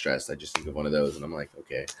time I'm stressed, I just think of one of those, and I'm like,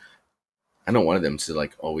 okay, I don't want them to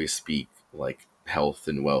like always speak like health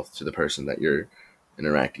and wealth to the person that you're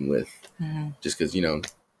interacting with, just because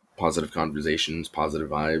positive conversations, positive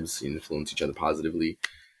vibes, influence each other positively.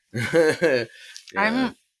 Yeah.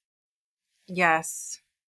 Yes.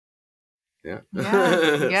 Yeah.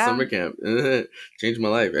 Yeah. Summer camp changed my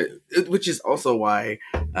life, which is also why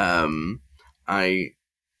I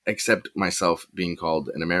accept myself being called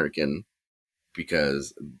an American,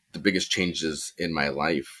 because the biggest changes in my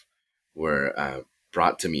life were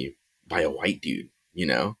brought to me by a white dude.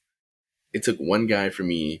 It took one guy for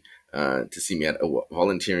me to see me at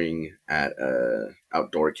volunteering at a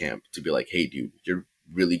outdoor camp to be like, hey dude, you're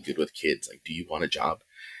really good with kids, like, do you want a job?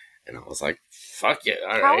 And I was like, fuck it,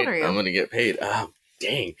 all right, I'm gonna get paid. Oh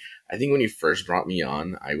dang, I think when he first brought me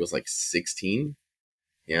on, I was like 16.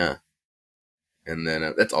 Yeah. And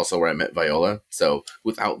then that's also where I met Viola. So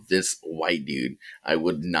without this white dude, I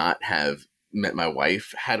would not have met my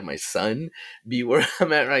wife, had my son be where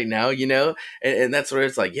I'm at right now, And that's where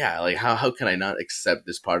it's like, yeah, like how can I not accept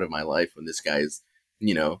this part of my life when this guy's,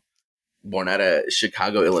 born out of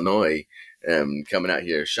Chicago, Illinois, coming out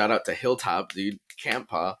here. Shout out to Hilltop, dude, Camp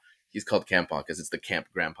Pa. He's called Camp Pa because it's the camp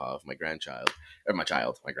grandpa of my grandchild. Or my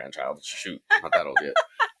grandchild. Shoot, not that old yet.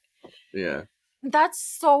 Yeah. That's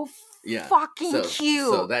so fucking cute.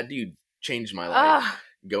 So that dude changed my life.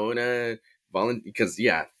 Going to volunteer, because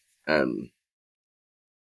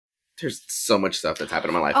there's so much stuff that's happened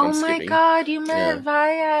in my life. Oh my God, you met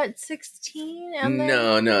Vi at 16?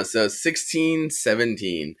 No. So 16,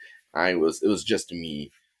 17, it was just me.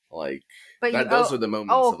 Like, those were the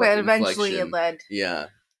moments. Oh, but eventually it led. Yeah.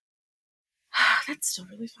 That's still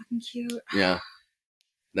really fucking cute. Yeah.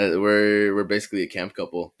 We're basically a camp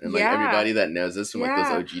couple, and like everybody that knows us from like those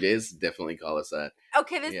OG days definitely call us that.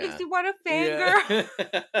 Okay, this makes me want to fangirl.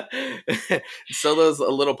 Yeah. Solo's a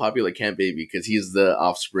little popular camp baby because he's the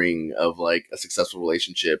offspring of like a successful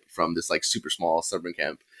relationship from this like super small suburban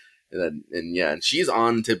camp, and she's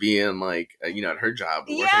on to being like at her job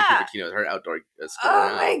working at Cupertino, her outdoor school.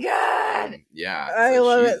 Oh my God. I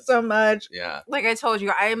love it so much. Yeah, like I told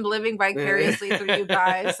you, I am living vicariously through you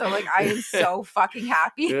guys, so like I am so fucking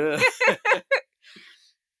happy.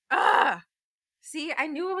 See, I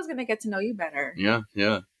knew I was gonna get to know you better. Yeah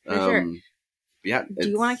For sure. Yeah. Do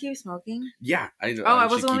you want to keep smoking? Yeah, I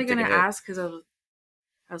was only gonna ask because I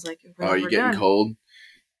was like, are you getting cold?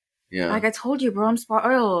 Yeah. Like I told you, bro, I'm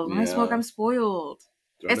spoiled. When I smoke, I'm spoiled.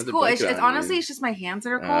 It's cool. It's honestly, it's just my hands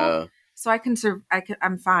that are cold. So I can serve.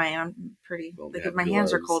 I'm fine. I'm pretty. Like if my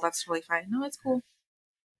hands are cold, that's totally fine. No, it's cool.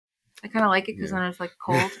 I kind of like it because then it's like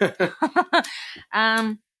cold.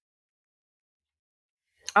 I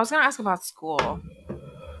was gonna ask about school.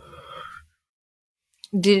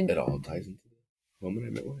 It all ties into the moment I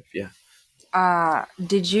met wife. Yeah.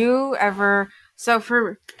 Did you ever? So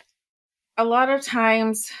for a lot of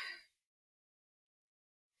times,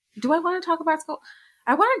 do I want to talk about school?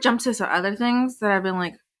 I want to jump to some other things that I've been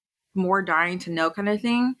like more dying to know, kind of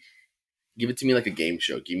thing. Give it to me like a game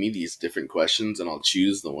show. Give me these different questions, and I'll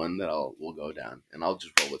choose the one that we'll go down, and I'll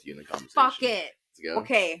just roll with you in the conversation. Fuck it. Let's go.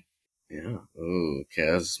 Okay. Yeah. Oh, okay.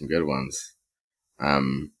 Those are some good ones.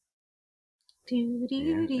 No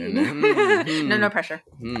pressure.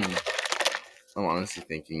 I'm honestly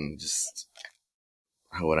thinking just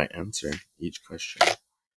how would I answer each question?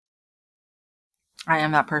 I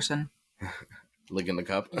am that person. Lick in the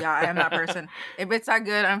cup? Yeah, I am that person. If it's that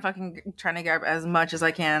good, I'm fucking trying to grab as much as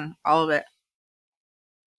I can. All of it.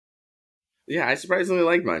 Yeah, I surprisingly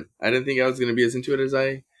like mine. I didn't think I was going to be as into it as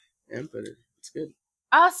I am, but it's good.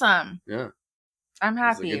 Awesome. Yeah. I'm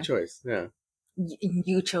happy. It's a good choice. Yeah.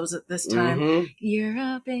 You chose it this time. Mm-hmm. You're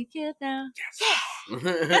a big kid now. Yes.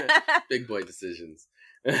 Yeah. Big boy decisions.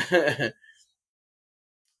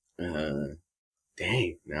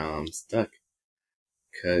 Dang, now I'm stuck.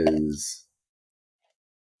 Because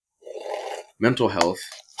mental health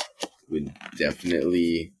would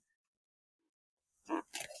definitely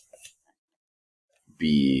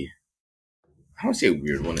be, I don't want to say a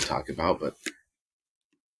weird one to talk about, but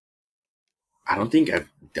I don't think I've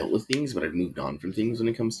dealt with things, but I've moved on from things when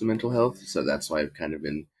it comes to mental health. So that's why I've kind of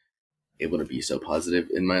been able to be so positive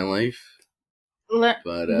in my life. But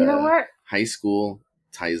you know what? high school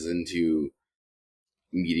ties into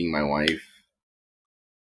meeting my wife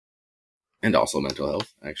and also mental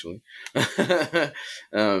health, actually.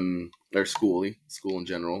 Or school in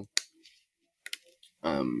general.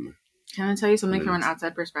 Can I tell you something from an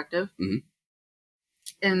outside perspective? Mm-hmm.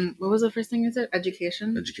 And what was the first thing you said?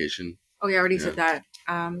 Education? Education. Oh, yeah, I already said that.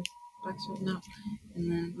 No. And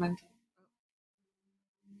then mental.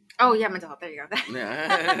 Oh, yeah, mental health. There you go.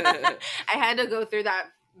 I had to go through that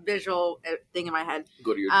visual thing in my head.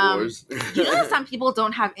 Go to your drawers. You know how some people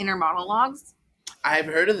don't have inner monologues? I've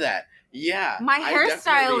heard of that. Yeah. My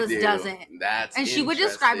hairstylist doesn't. And she was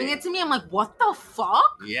describing it to me. I'm like, what the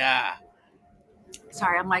fuck? Yeah.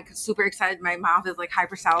 Sorry, I'm like super excited. My mouth is like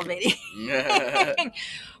hyper salivating.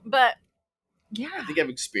 But yeah, I think I've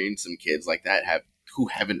experienced some kids like that who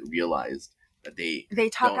haven't realized that they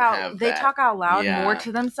talk out loud more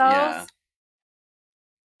to themselves. Yeah.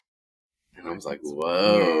 And I was like,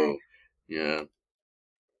 whoa. Yeah.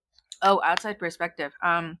 Oh, outside perspective.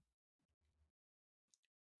 Okay.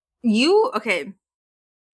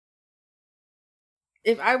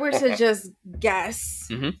 If I were to just guess,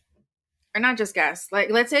 or not just guess, like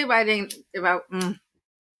let's say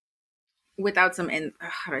without some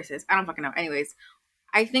how do I say this? I don't fucking know. Anyways,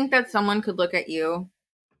 I think that someone could look at you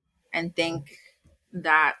and think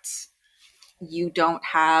that you don't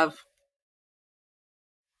have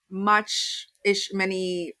many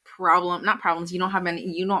not problems. You don't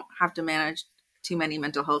have to manage too many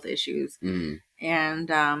mental health issues. And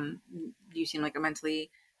you seem like a mentally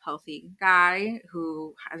healthy guy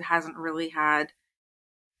who hasn't really had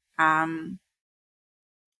not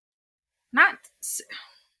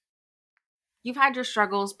you've had your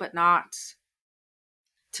struggles, but not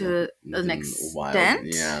to an extent wild.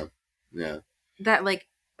 Yeah that, like,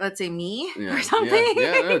 let's say me or something.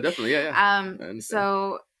 No, definitely.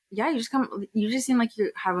 So yeah, you just seem like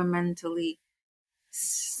you have a mentally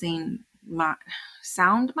sound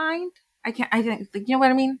mind. I think, like, you know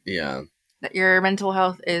what I mean? Yeah. That your mental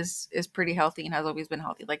health is pretty healthy and has always been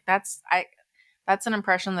healthy. Like that's an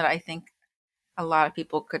impression that I think a lot of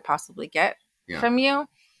people could possibly get from you.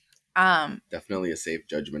 Definitely a safe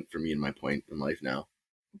judgment for me and my point in life now.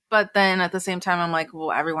 But then at the same time, I'm like,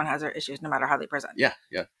 well, everyone has their issues no matter how they present. Yeah.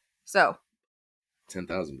 So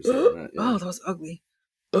 10,000%. Oh, that was ugly.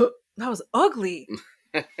 That was ugly.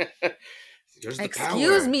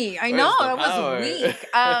 Excuse me. I know that was weak.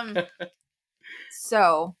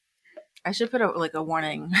 So I should put a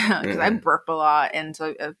warning because I burp a lot, and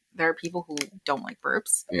so there are people who don't like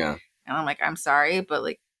burps. Yeah. And I'm like, I'm sorry, but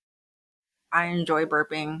like, I enjoy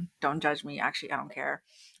burping. Don't judge me. Actually, I don't care.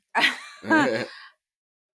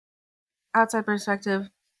 Outside perspective.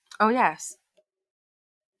 Oh yes.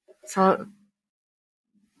 So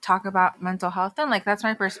talk about mental health then. Like, that's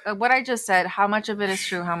my first. What I just said. How much of it is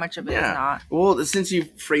true? How much of it is not? Well, since you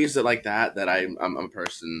phrased it like that I'm a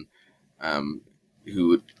person, who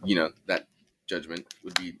would, that judgment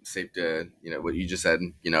would be safe to, what you just said,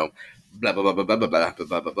 blah blah blah blah blah blah blah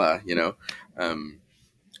blah blah blah.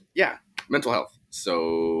 Yeah, mental health.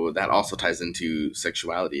 So that also ties into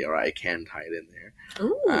sexuality, or I can tie it in there.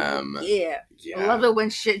 Ooh, yeah. I love it when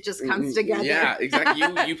shit just comes together. Yeah, exactly.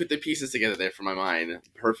 You put the pieces together there for my mind.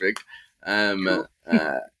 Perfect. Cool.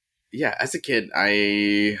 Yeah, as a kid,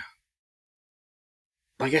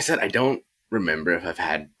 like I said, I don't remember if I've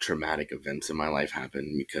had traumatic events in my life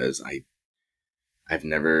happen because I've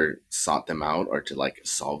never sought them out or to like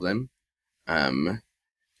solve them.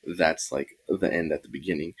 That's like the end at the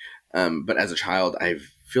beginning. But as a child, I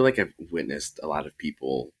feel like I've witnessed a lot of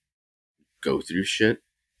people go through shit,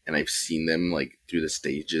 and I've seen them like through the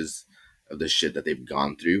stages of the shit that they've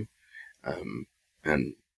gone through.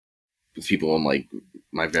 And with people in like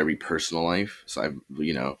my very personal life. So I've,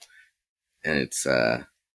 and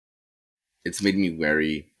it's made me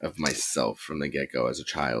wary of myself from the get-go as a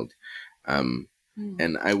child.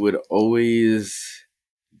 And I would always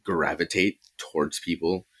gravitate towards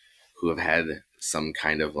people who have had some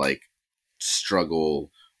kind of like struggle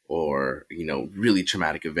or, really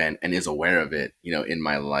traumatic event and is aware of it, in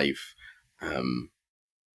my life.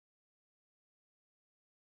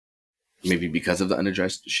 Maybe because of the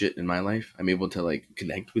unaddressed shit in my life, I'm able to like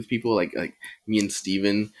connect with people like me and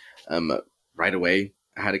Steven, right away.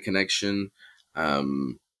 I had a connection.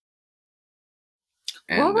 And,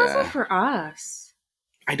 what was it for us?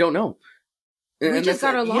 I don't know. We just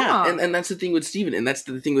got along. Yeah, and that's the thing with Steven, and that's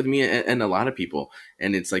the thing with me and a lot of people.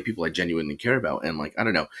 And it's like people I genuinely care about. And like, I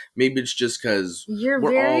don't know, maybe it's just because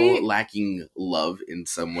we're all lacking love in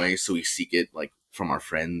some way, so we seek it like from our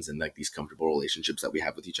friends and like these comfortable relationships that we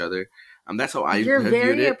have with each other. That's how I You're viewed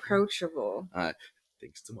very it. approachable.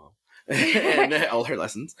 Thanks to Mom. And all her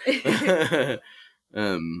lessons.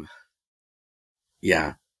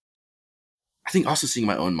 Yeah. I think also seeing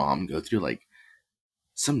my own mom go through like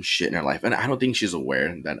some shit in her life, and I don't think she's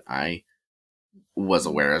aware that I was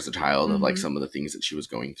aware as a child of like some of the things that she was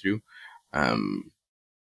going through, and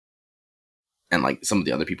like some of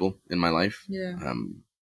the other people in my life. Yeah.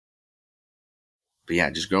 But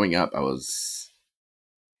yeah, just growing up, I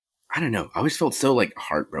don't know, I always felt so like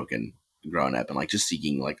heartbroken growing up and like just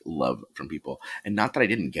seeking like love from people, and not that I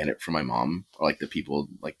didn't get it from my mom or like the people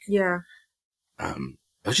like it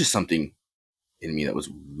was just something in me that was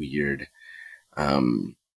weird.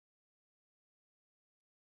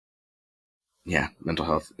 Yeah, mental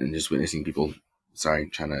health and just witnessing people. Sorry,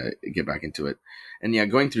 trying to get back into it. And yeah,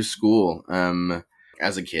 going through school,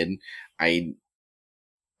 as a kid, I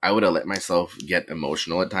would have let myself get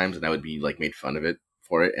emotional at times, and I would be like made fun of it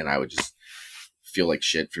for it, and I would just feel like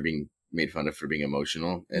shit for being made fun of for being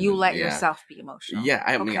emotional. And you let yourself be emotional. Yeah,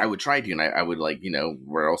 I mean, I would try to, and I would like,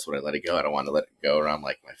 where else would I let it go? I don't want to let it go around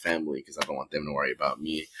like my family because I don't want them to worry about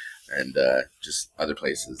me, and just other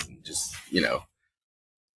places, and just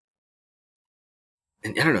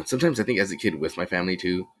and I don't know. Sometimes I think as a kid with my family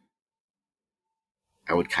too,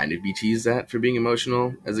 I would kind of be teased at for being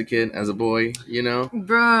emotional as a kid, as a boy,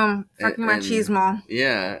 Boom. Fucking my cheese mom.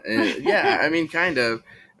 Yeah. Yeah. I mean, kind of.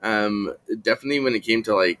 Definitely when it came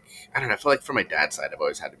to like, I don't know, I feel like for my dad's side, I've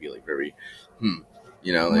always had to be like very,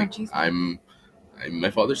 like I'm my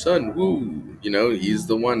father's son. Woo. He's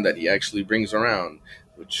the one that he actually brings around,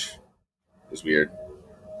 which is weird.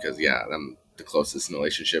 Because I'm the closest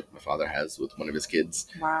relationship my father has with one of his kids.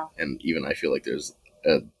 Wow. And even I feel like there's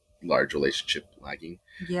a large relationship lagging.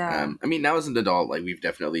 Yeah. I mean, now as an adult, like we've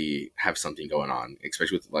definitely have something going on,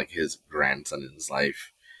 especially with like his grandson in his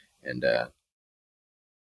life. And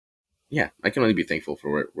I can only be thankful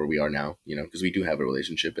for where we are now, because we do have a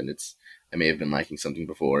relationship, and I may have been lacking something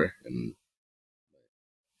before, and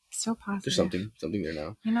so positive. There's something there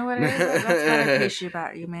now. You know what it is? That's what I appreciate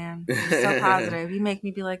about you, man. You're so positive. You make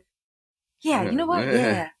me be like, yeah, you know what?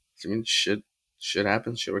 Yeah. I mean, shit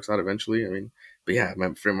happens. Shit works out eventually. I mean, but yeah,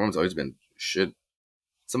 my friend mom's always been shit.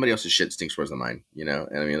 Somebody else's shit stinks worse than mine, And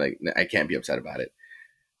I mean, like, I can't be upset about it.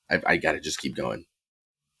 I got to just keep going.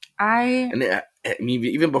 I mean,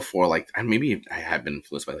 even before, like, maybe I have been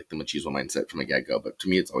influenced by like the machismo mindset from the get go, but to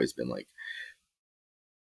me, it's always been like,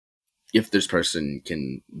 if this person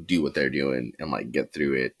can do what they're doing and like get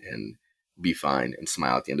through it and be fine and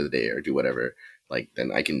smile at the end of the day or do whatever, like,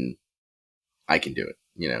 then I can do it.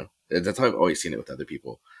 That's how I've always seen it with other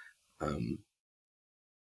people.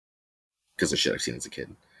 Because of shit I've seen as a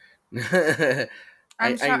kid.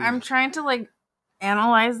 I'm trying to like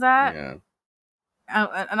analyze that. Yeah.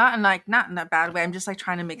 Not in a bad way. I'm just like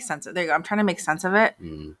trying to make sense of it. There you go. I'm trying to make sense of it.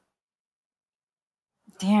 Mm.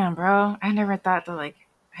 Damn, bro. I never thought that like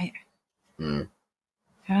I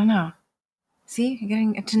don't know. See, I'm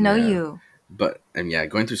getting to know you. But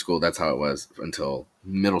going through school, that's how it was until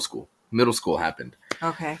middle school. Middle school happened.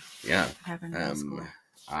 Okay. Yeah. What happened in middle school?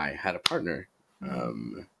 I had a partner.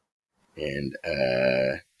 And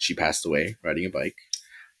she passed away riding a bike.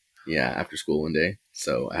 Yeah, after school one day.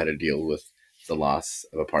 So I had to deal with the loss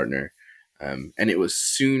of a partner. And it was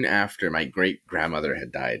soon after my great grandmother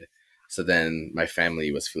had died. So then my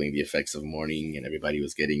family was feeling the effects of mourning, and everybody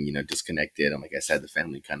was getting, disconnected. And like I said, the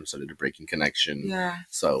family kind of started to break in connection. Yeah.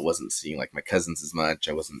 So I wasn't seeing like my cousins as much.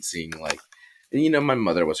 I wasn't seeing like, and, my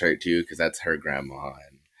mother was hurt too, because that's her grandma,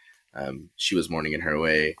 and she was mourning in her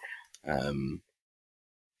way. Then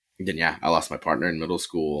I lost my partner in middle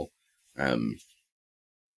school. And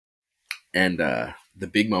the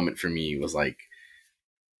big moment for me was like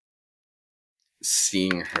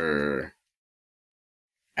seeing her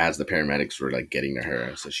as the paramedics were like getting to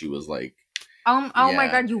her. So she was like, oh my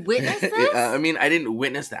God, you witnessed this? I mean, I didn't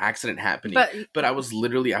witness the accident happening, but I was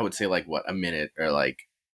literally, I would say like a minute or like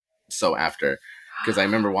so after, because I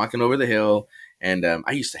remember walking over the hill. And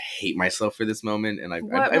I used to hate myself for this moment, and I've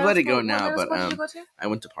let it go now. But I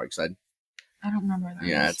went to Parkside. I don't remember that.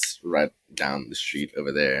 Yeah, it's right down the street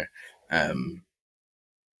over there.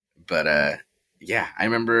 But I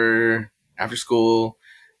remember after school,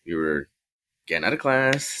 we were getting out of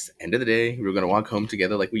class. End of the day, we were gonna walk home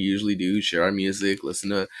together like we usually do, share our music, listen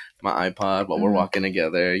to my iPod while we're walking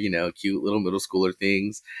together. Cute little middle schooler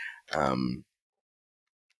things.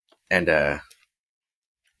 And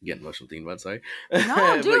Getting emotional thinking about. Sorry.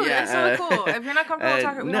 No, dude, But yeah, it's so cool. If you're not comfortable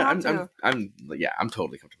talking, we no, don't have to. I'm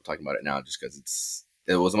totally comfortable talking about it now, just because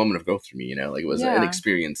it was a moment of growth for me. Like it was an Yeah.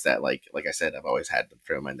 experience that, like I said, I've always had a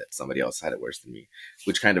friend of mine that somebody else had it worse than me,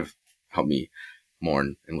 which kind of helped me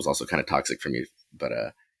mourn and was also kind of toxic for me. But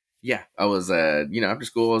yeah, I was after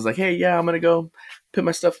school I was like, hey, yeah, I'm gonna go put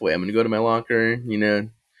my stuff away. I'm gonna go to my locker,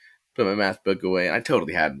 put my math book away. I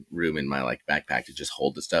totally had room in my like backpack to just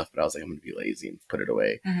hold the stuff, but I was like, I'm gonna be lazy and put it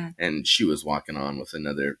away. Mm-hmm. And she was walking on with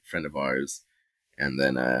another friend of ours, and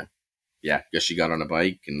then guess she got on a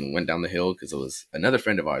bike and went down the hill because it was another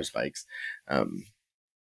friend of ours' bikes,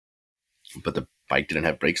 but the bike didn't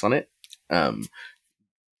have brakes on it.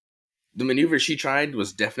 The maneuver she tried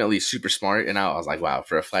was definitely super smart, and I was like, wow,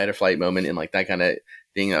 for a fight or flight moment and like that kind of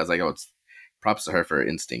thing, I was like, oh, it's props to her for her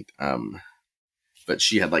instinct. But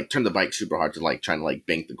she had like turned the bike super hard to like trying to like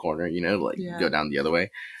bank the corner, go down the other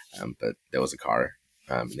way. But there was a car,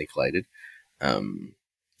 and they collided. But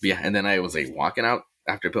yeah, and then I was like walking out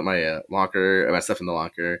after I put my my stuff in the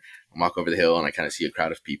locker. I walk over the hill and I kind of see a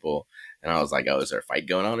crowd of people, and I was like, oh, is there a fight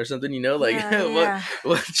going on or something?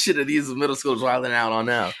 What shit are these middle schoolers wilding out on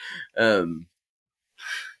now?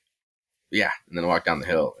 Yeah, and then I walked down the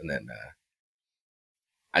hill, and then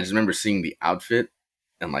I just remember seeing the outfit,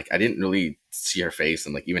 and like I didn't really see her face,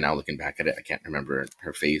 and like even now looking back at it, I can't remember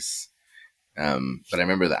her face. But I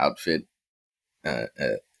remember the outfit, and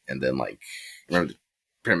then like I remember the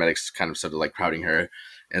paramedics kind of started like crowding her,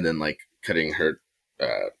 and then like cutting her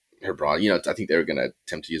bra. I think they were gonna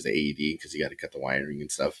attempt to use the AED because you got to cut the wiring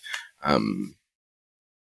and stuff. And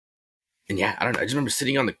yeah, I don't know. I just remember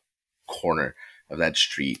sitting on the corner of that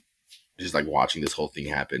street, just like watching this whole thing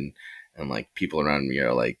happen, and like people around me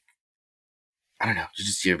are like, I don't know, you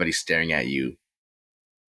just see everybody staring at you,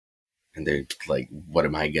 and they're like, what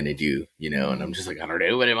am I gonna do? And I'm just like, I don't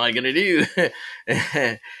know, what am I gonna do?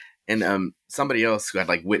 And somebody else who had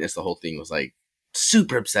like witnessed the whole thing was like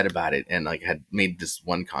super upset about it, and like had made this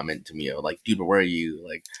one comment to me, like, dude, where are you?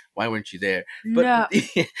 Like, why weren't you there? But No.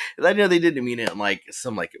 I know they didn't mean it in like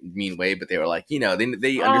some like mean way, but they were like,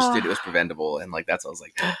 they understood it was preventable, and like that's what I was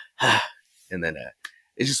like. And then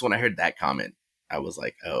it's just when I heard that comment, I was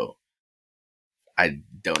like, oh, I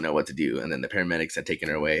don't know what to do. And then the paramedics had taken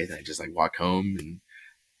her away, and I just like walked home, and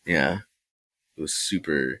yeah, it was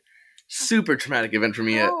super traumatic event for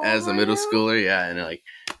me as a middle schooler. Yeah, and like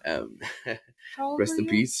rest in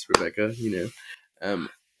peace, Rebecca. It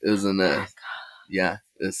was in the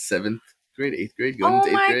 7th grade, 8th grade, going into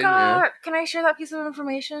 8th grade. Oh my god! Yeah. Can I share that piece of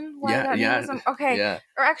information? Okay. Yeah.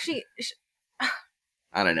 Or actually,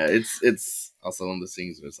 I don't know. It's also one of those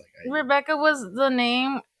things where it's like Rebecca was the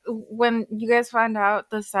name when you guys found out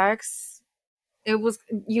the sex. It was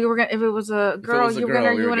you were gonna if it was a girl, you were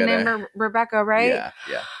gonna name her Rebecca, right? Yeah.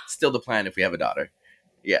 Still the plan if we have a daughter.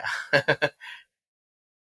 Yeah.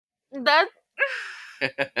 That.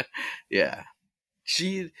 Yeah.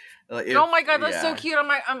 She. Oh my god, that's so cute.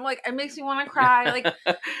 I'm like, it makes me want to cry. Like.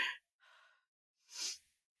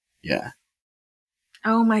 Yeah.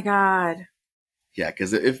 Oh my god. Yeah,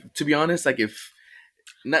 because if, to be honest, like if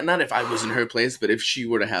not if I was in her place, but if she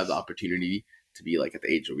were to have the opportunity to be like at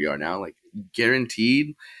the age where we are now, like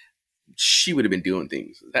guaranteed, she would have been doing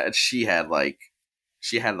things that she had like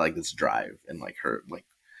this drive and like her like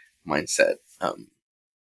mindset.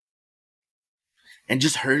 And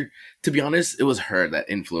just her, to be honest, it was her that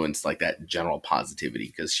influenced like that general positivity,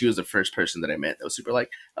 because she was the first person that I met that was super like,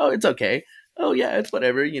 oh, it's okay. Oh yeah, it's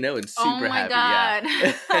whatever, and super happy. God.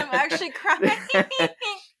 Yeah. I'm actually crying.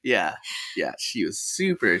 Yeah, she was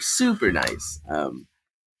super, super nice.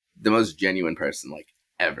 The most genuine person like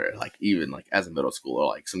ever. Like even like as a middle schooler,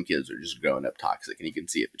 like some kids are just growing up toxic and you can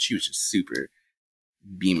see it, but she was just super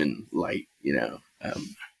beaming light,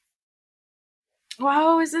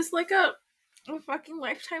 Wow, is this like a fucking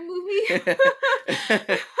Lifetime movie?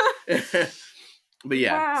 But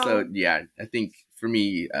yeah, wow. So yeah, I think for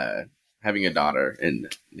me, having a daughter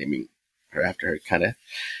and naming her after her kind of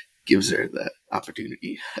gives her the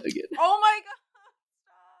opportunity again. Oh my god!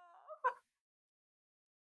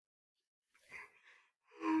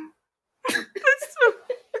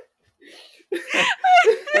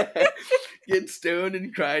 Get stoned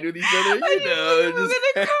and cried with each other, just...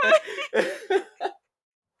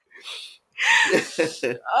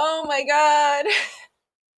 Oh my god!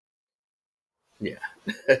 Yeah.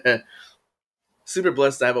 Super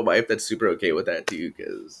blessed to have a wife that's super okay with that too,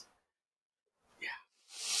 because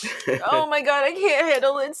oh my god, I can't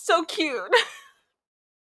handle it. It's so cute.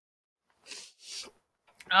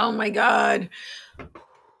 Oh my god.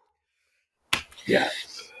 Yeah.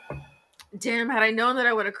 Damn, had I known that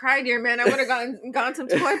I would have cried here, man, I would have gotten some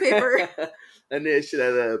toilet paper. And then she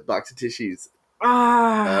had a box of tissues.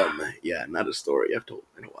 Ah. Yeah, not a story I've told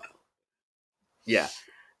in a while. Yeah.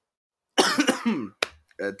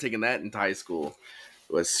 Taking that into high school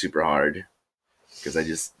was super hard because I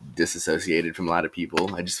just disassociated from a lot of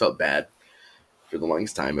people. I just felt bad for the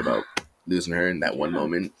longest time about losing her in that one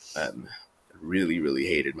moment. Really, really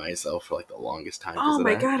hated myself for like the longest time. Oh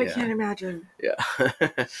my that. god, Yeah. I can't imagine. Yeah.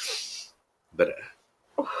 But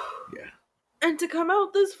yeah. And to come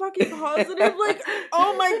out this fucking positive, like,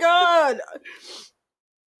 oh my god.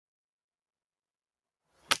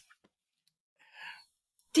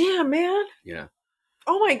 Damn, man. Yeah.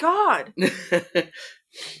 Oh my god.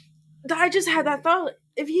 I just had that thought.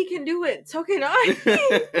 If he can do it, so can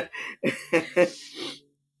I.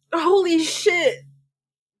 Holy shit.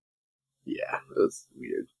 Yeah, it was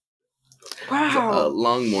weird. Wow. A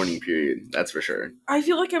long mourning period, that's for sure. I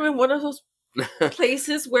feel like I'm in one of those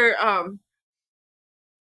places where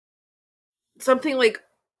something like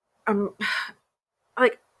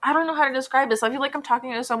like I don't know how to describe this. I feel like I'm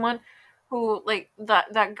talking to someone who like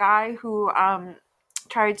that guy who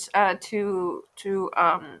tried to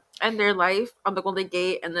end their life on the Golden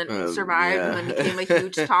Gate and then survived and then became a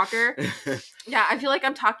huge talker. Yeah, I feel like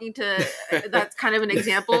I'm talking to that's kind of an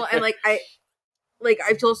example, and I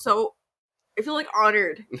feel like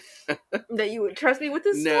honored that you would trust me with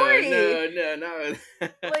this story. No.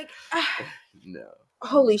 Like no.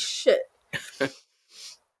 Holy shit.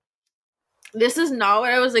 This is not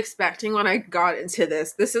what I was expecting when I got into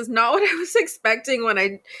this. This is not what I was expecting when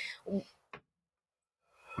I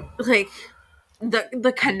like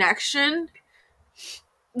the connection,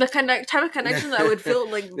 type of connection that I would feel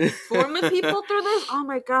like form with people through this. Oh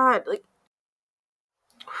my god! Like,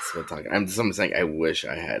 so I'm saying I wish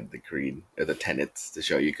I had the creed or the tenets to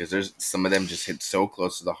show you because there's some of them just hit so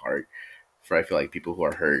close to the heart for I feel like people who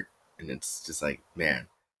are hurt, and it's just like, man,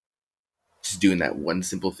 just doing that one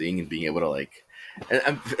simple thing and being able to like,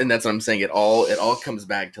 and that's what I'm saying. It all comes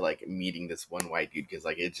back to like meeting this one white dude because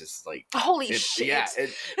like it just like holy shit. Yeah, we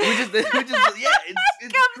just yeah,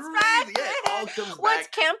 it's comes crazy. Back. Yeah, it all comes What's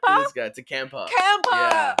back Campa? to this guy. To Campa.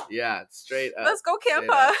 Campa. Yeah, straight up. Let's go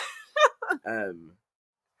Campa.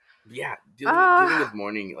 Yeah, dealing with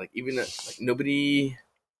mourning, like even like nobody.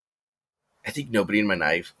 I think nobody in my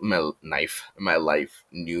life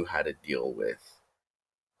knew how to deal with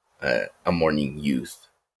a mourning youth.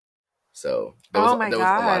 So there was a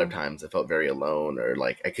lot of times I felt very alone, or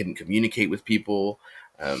like I couldn't communicate with people.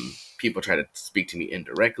 People try to speak to me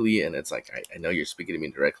indirectly, and it's like I know you're speaking to me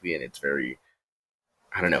indirectly, and it's very,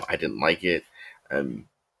 I don't know. I didn't like it.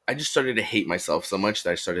 I just started to hate myself so much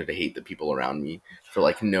that I started to hate the people around me for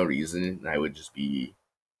like no reason. And I would just be,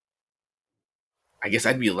 I guess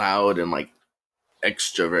I'd be loud and like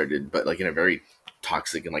extroverted, but like in a very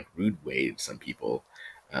toxic and like rude way to some people.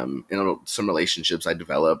 Some relationships I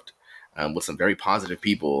developed with some very positive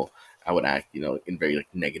people, I would act, in very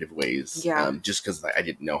like negative ways. Yeah. Just because I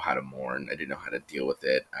didn't know how to mourn, I didn't know how to deal with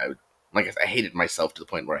it. I hated myself to the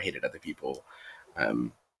point where I hated other people.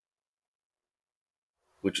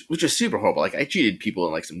 Which is super horrible. Like I treated people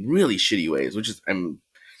in like some really shitty ways, which is I'm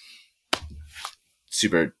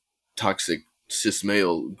super toxic cis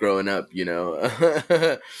male growing up,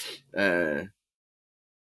 but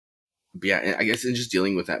yeah, I guess in just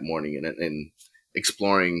dealing with that mourning and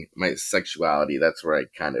exploring my sexuality, that's where I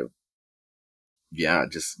kind of,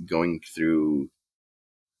 just going through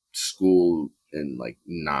school and like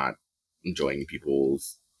not enjoying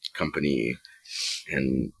people's company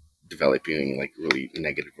and developing like really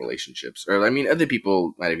negative relationships. Or I mean, other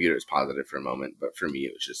people might have viewed it as positive for a moment, but for me,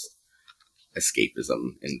 it was just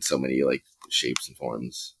escapism in so many like shapes and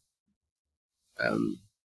forms.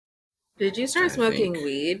 Did you start smoking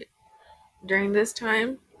weed during this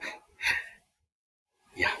time?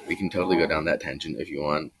 Yeah, we can totally go down that tangent if you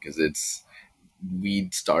want, because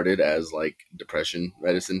weed started as like depression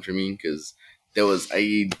medicine for me, because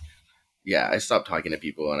I stopped talking to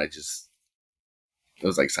people and it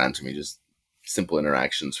was like silent to me, just simple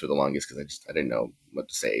interactions for the longest because I didn't know what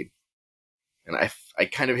to say. And I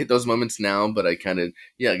kind of hit those moments now, but I kind of,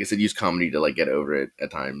 like I said, use comedy to like get over it at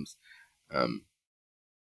times.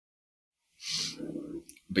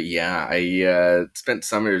 But yeah, I spent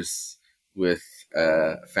summers with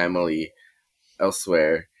family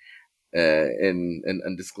elsewhere in an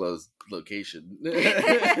undisclosed location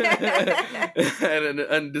at an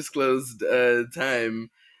undisclosed time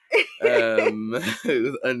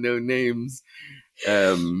with unknown names.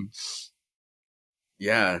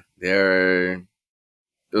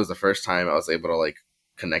 It was the first time I was able to like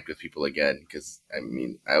connect with people again, because I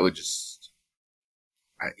mean I would just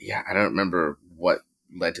I don't remember what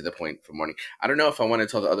led to the point for mourning. I don't know if I want to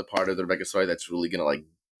tell the other part of the Rebecca story that's really gonna like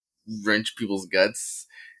wrench people's guts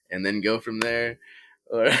and then go from there,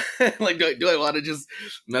 or like do I want to just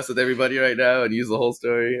mess with everybody right now and use the whole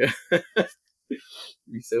story?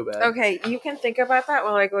 Be so bad. Okay, you can think about that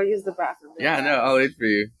while I go use the bathroom. Yeah, no, I'll wait for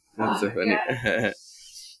you. That's so funny. I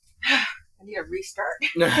need a restart.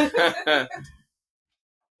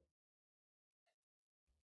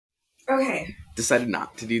 Okay. Decided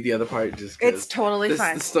not to do the other part just it's totally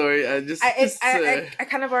fine. The story, I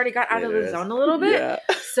kind of already got out of the zone a little bit,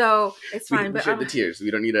 so it's fine. We shared the tears.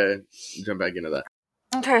 We don't need to jump back into that.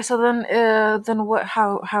 Okay, so then what?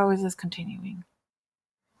 How is this continuing?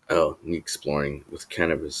 Oh, me exploring with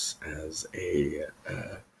cannabis as a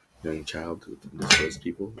young child with undisclosed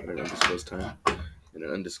people at an undisclosed time in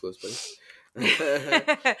an undisclosed place.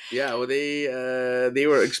 Yeah, well, they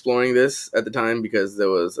were exploring this at the time because there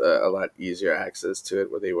was a lot easier access to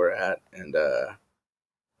it where they were at, and I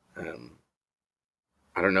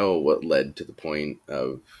don't know what led to the point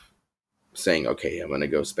of saying, okay, I'm gonna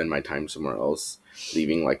go spend my time somewhere else,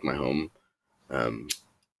 leaving like my home. But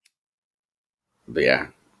yeah,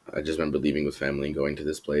 I just remember leaving with family and going to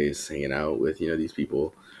this place, hanging out with these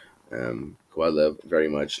people who I love very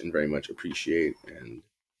much and very much appreciate and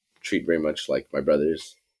treat very much like my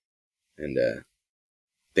brothers, and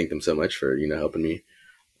thank them so much for helping me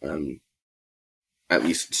at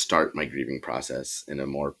least start my grieving process in a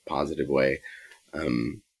more positive way. But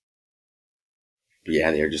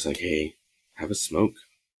yeah, they were just like, hey, have a smoke,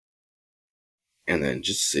 and then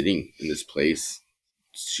just sitting in this place,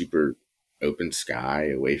 super open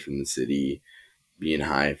sky, away from the city, being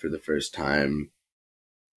high for the first time.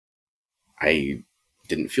 I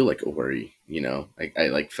didn't feel like a worry, I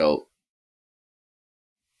like I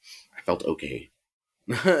felt okay.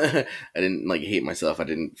 I didn't like hate myself. I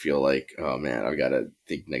didn't feel like, oh man, I've got to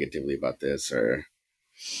think negatively about this, or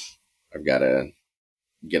I've got to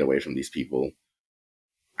get away from these people.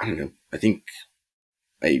 I don't know. I think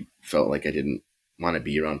I felt like I didn't want to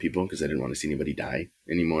be around people because I didn't want to see anybody die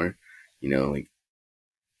anymore. Like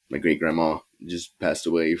my great grandma just passed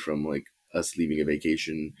away from like us leaving a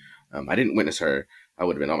vacation. I didn't witness her. I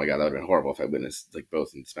would have been, oh my God, that would have been horrible if I witnessed like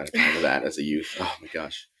both in the span of time of that as a youth. Oh my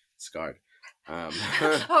gosh, scarred.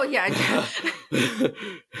 Oh yeah.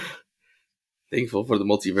 Thankful for the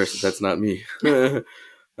multiverse that that's not me.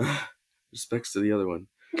 Respects to the other one.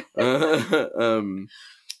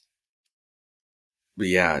 But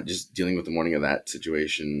yeah, just dealing with the morning of that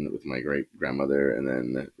situation with my great grandmother and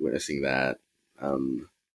then witnessing that.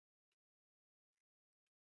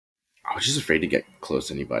 I was just afraid to get close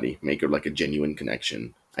to anybody, make like a genuine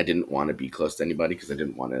connection. I didn't want to be close to anybody because I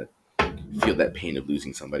didn't want to feel that pain of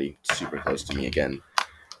losing somebody super close to me again.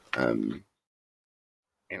 And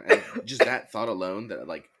just that thought alone, that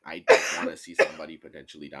like I don't want to see somebody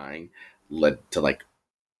potentially dying, led to like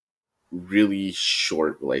really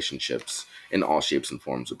short relationships in all shapes and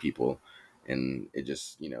forms with people, and it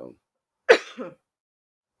just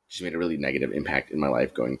just made a really negative impact in my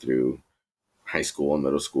life going through high school and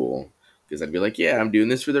middle school, because I'd be like, yeah, I'm doing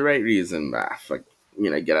this for the right reason. Fuck,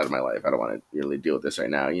 get out of my life. I don't want to really deal with this right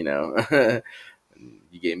now. You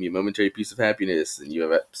gave me a momentary piece of happiness, and you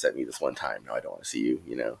have upset me this one time. Now I don't want to see you.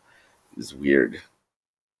 This weird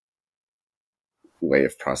way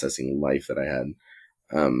of processing life that I had.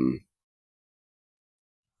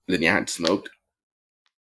 Then yeah, I'd smoked.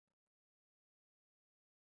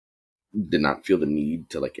 Did not feel the need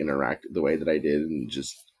to like interact the way that I did, and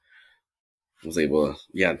just was able,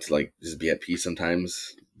 to like just be at peace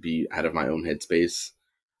sometimes, be out of my own headspace.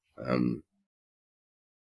 And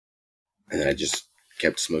then I just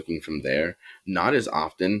kept smoking from there. Not as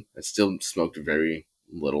often. I still smoked very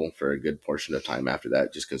little for a good portion of time after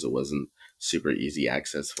that, just because it wasn't super easy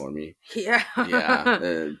access for me. Yeah.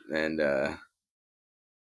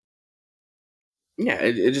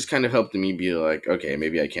 It just kind of helped me be like, okay,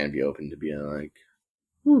 maybe I can be open to being like,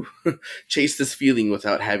 whew, chase this feeling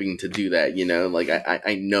without having to do that, like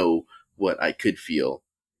I know what I could feel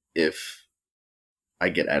if I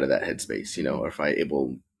get out of that headspace, or if I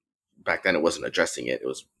able, back then it wasn't addressing it. It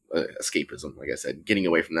was escapism. Like I said, getting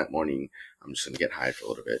away from that morning, I'm just going to get high for a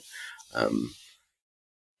little bit.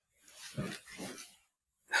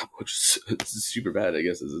 Which is super bad, I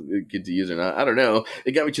guess, is good to use or not. I don't know.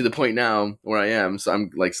 It got me to the point now where I am, so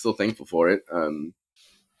I'm like still thankful for it.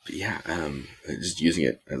 But yeah, just using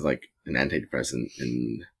it as like an antidepressant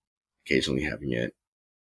and occasionally having it.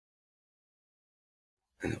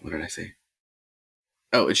 And what did I say?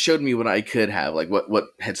 Oh, it showed me what I could have, like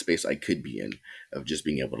what headspace I could be in of just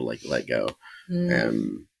being able to like let go.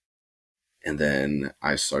 And then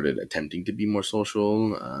I started attempting to be more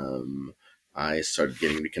social, I started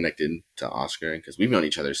getting reconnected to Oscar because we've known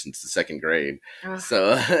each other since the second grade. Ugh,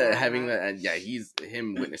 So yeah. having that, and yeah,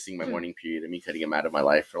 him witnessing my mourning period and me cutting him out of my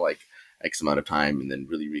life for like X amount of time and then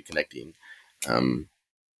really reconnecting.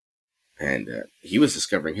 And he was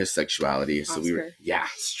discovering his sexuality. So we were, Oscar. yeah,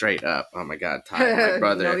 straight up. Oh my God, Ty, my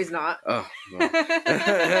brother. No, he's not. Oh, no.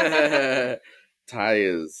 Ty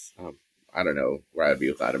is, I don't know where I'd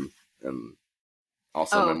be without him.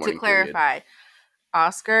 Also, my Oh, to mourning clarify,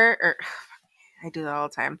 Oscar, or I do that all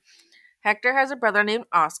the time. Hector has a brother named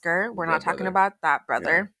Oscar. We're That not talking brother. about that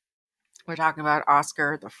brother. We're talking about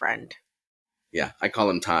Oscar, the friend. Yeah, I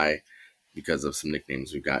call him Ty because of some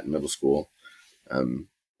nicknames we got in middle school.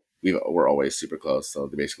 We're always super close, so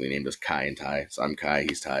they basically named us Kai and Ty. So I'm Kai,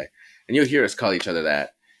 he's Ty, and you'll hear us call each other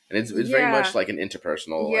that. And it's very Yeah. much like an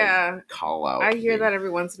interpersonal Yeah. like, call out. I hear thing. that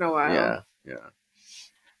every once in a while. Yeah, yeah.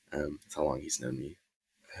 That's how long he's known me.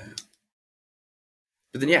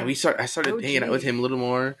 But then I started hanging out with him a little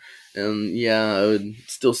more. Yeah, I would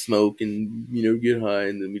still smoke and get high,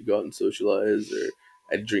 and then we'd go out and socialize, or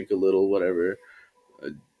I'd drink a little, whatever.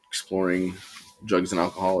 Exploring drugs and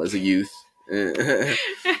alcohol as a youth.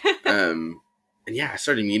 And yeah, I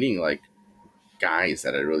started meeting like guys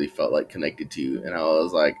that I really felt like connected to, and I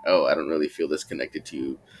was like, oh, I don't really feel this connected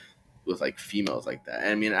to with like females like that. And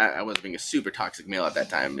I mean, I was being a super toxic male at that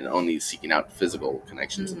time and only seeking out physical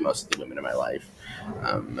connections with most of the women in my life,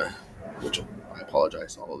 which I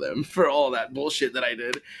apologize to all of them for all that bullshit that I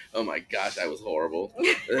did. Oh my gosh, I was horrible.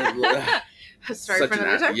 Sorry for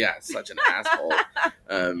another time. Yeah, such an asshole.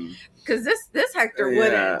 Because this Hector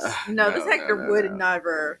wouldn't. No, this Hector would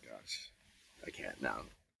never. Oh my gosh, I can't now.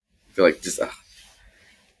 I feel like just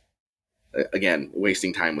again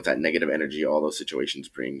wasting time with that negative energy all those situations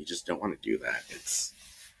bring. You just don't want to do that. It's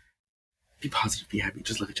be positive, be happy,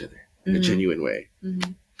 just love each other in a genuine way.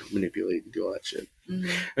 Don't manipulate and do all that shit.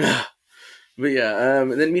 But yeah,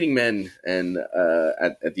 and then meeting men and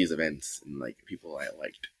at these events and like people I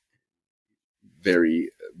liked,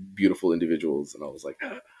 very beautiful individuals, and I was like,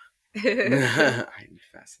 I'm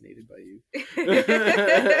fascinated by you.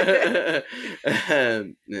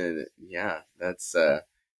 And yeah, that's where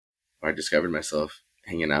I discovered myself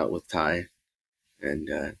hanging out with Ty,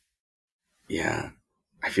 and yeah,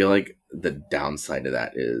 I feel like the downside of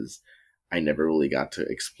that is I never really got to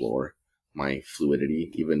explore my fluidity,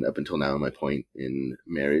 even up until now, my point in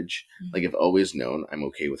marriage. Like, I've always known I'm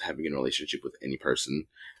okay with having a relationship with any person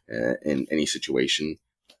in any situation.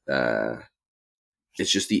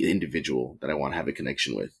 It's just the individual that I want to have a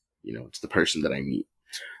connection with. It's the person that I meet.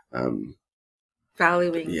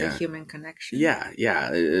 Valuing the human connection. Yeah.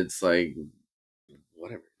 It's like,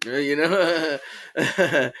 whatever,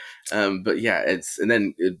 but yeah, and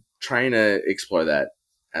then trying to explore that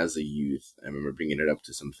as a youth. I remember bringing it up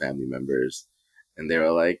to some family members, and they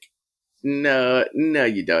were like, no,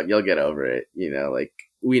 you don't. You'll get over it. Like,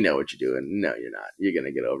 we know what you're doing. No, you're not. You're going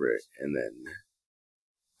to get over it. And then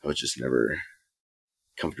I was just never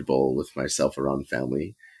comfortable with myself around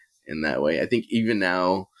family in that way. I think even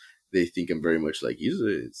now they think I'm very much like, he's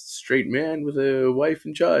a straight man with a wife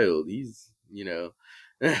and child. He's, don't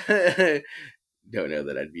know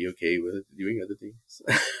that I'd be okay with doing other things.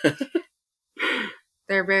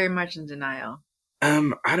 They're very much in denial. I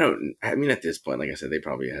mean, at this point, like I said, they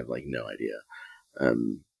probably have like no idea.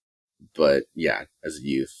 But yeah, as a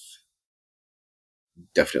youth,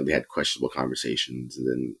 definitely had questionable conversations and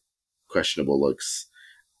then questionable looks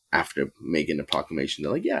after making a proclamation.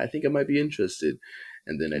 They're like, yeah, I think I might be interested.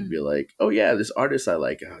 And then I'd be like, oh yeah, this artist I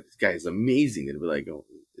like, oh, this guy is amazing. And they'd be like, oh,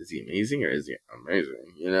 is he amazing or is he amazing?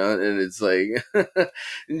 And it's like,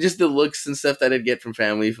 and just the looks and stuff that I'd get from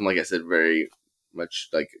family, from, like I said, very much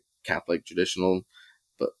like Catholic traditional,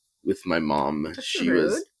 but with my mom, That's rude.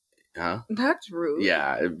 Was, huh? That's rude.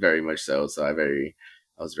 Yeah, very much so. So I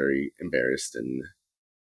was very embarrassed, and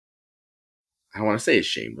I don't want to say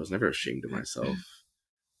ashamed. I was never ashamed of myself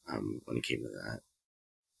when it came to that.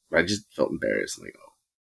 But I just felt embarrassed, and like, oh,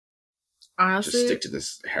 honestly, just stick to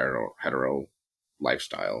this hetero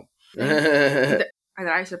lifestyle. That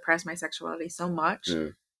I suppressed my sexuality so much. Yeah.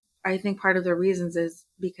 I think part of the reasons is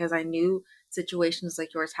because I knew situations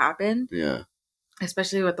like yours happened. Yeah.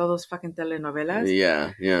 Especially with all those fucking telenovelas.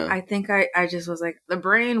 Yeah. I think I just was like, the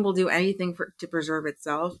brain will do anything to preserve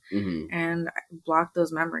itself and block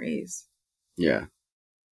those memories. Yeah.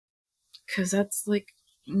 Because that's like,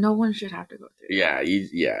 no one should have to go through that.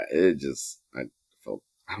 It just, I felt,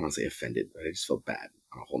 I don't want to say offended, but I just felt bad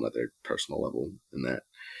on a whole nother personal level in that.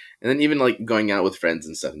 And then even like going out with friends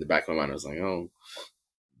and stuff, in the back of my mind, I was like, oh,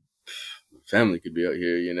 family could be out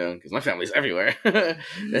here, you know, because my family's everywhere. They're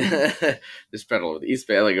spread all over the East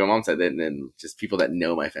Bay. Like my mom said that, and then just people that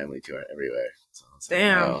know my family too are everywhere. So I was like,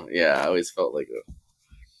 Damn. wow. Yeah, I always felt like,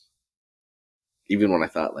 even when I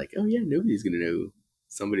thought like, oh yeah, nobody's gonna know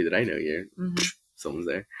somebody that I know here. Someone's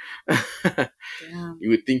there. Damn.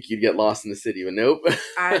 You would think you'd get lost in the city, but nope.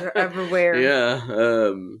 Eyes are everywhere.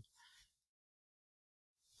 Yeah.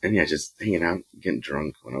 And yeah, just hanging out, getting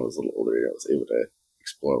drunk when I was a little older, I was able to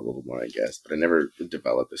explore a little more, I guess. But I never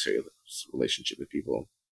developed a serious relationship with people,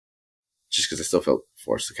 just because I still felt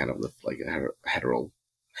forced to kind of live like a hetero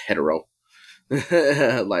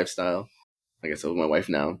lifestyle. Like I said, with my wife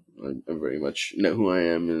now, I very much know who I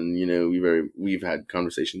am, and you know, we've had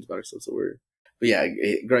conversations about ourselves. But yeah,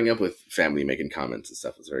 growing up with family making comments and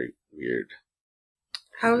stuff was very weird.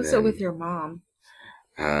 How is it with your mom?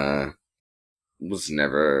 Was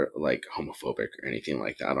never like homophobic or anything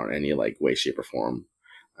like that on any like way, shape, or form.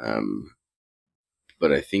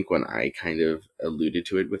 But I think when I kind of alluded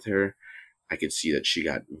to it with her, I could see that she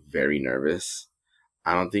got very nervous.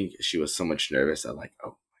 I don't think she was so much nervous that like,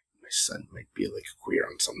 oh, my son might be like queer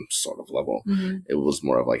on some sort of level. It was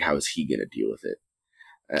more of like, how is he going to deal with it?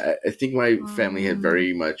 I think my family had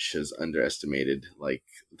very much has underestimated like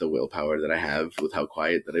the willpower that I have with how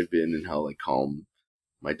quiet that I've been and how like calm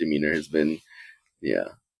my demeanor has been. Yeah.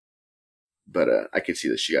 But I could see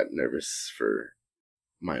that she got nervous for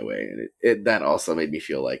my way. And it that also made me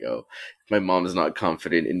feel like, oh, if my mom's not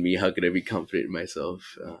confident in me, how could I be confident in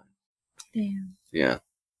myself? Damn. Yeah.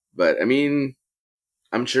 But I mean,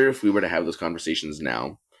 I'm sure if we were to have those conversations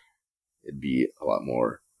now, it'd be a lot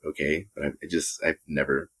more okay. But I've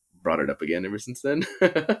never brought it up again ever since then.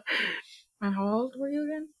 And how old were you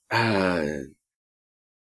again? I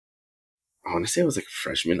want to say I was like a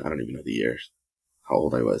freshman. I don't even know the year, how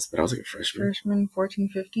old I was, but I was like a freshman. Freshman, 14,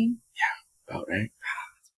 15? Yeah, about right.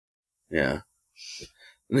 Yeah.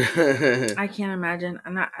 I can't imagine.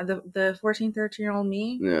 The 14, 13-year-old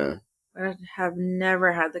me Yeah. would have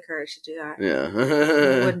never had the courage to do that.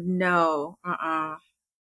 Yeah. Would no.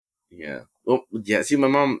 Yeah. Well, yeah. See, my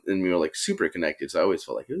mom and me were like super connected, so I always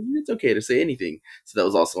felt like it's okay to say anything. So that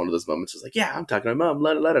was also one of those moments. Was like, yeah, I'm talking to my mom.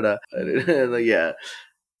 La da da da. Like, yeah.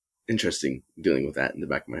 Interesting dealing with that in the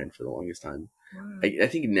back of my head for the longest time. Wow. I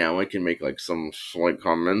think now I can make like some slight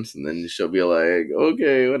comments, and then she'll be like,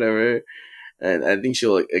 okay, whatever. And I think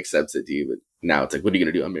she'll like, accept it too. But now it's like, what are you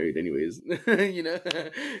gonna do? I'm married anyways, you know.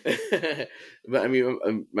 But I mean,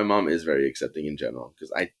 my mom is very accepting in general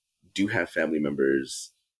because I do have family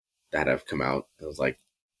members that have come out and was like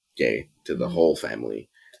gay to the whole family,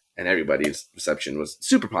 and everybody's reception was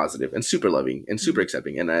super positive and super loving and super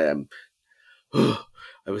accepting. And I am,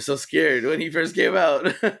 I was so scared when he first came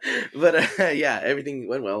out, but yeah, everything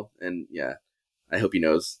went well, and yeah, I hope he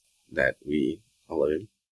knows that we all love him,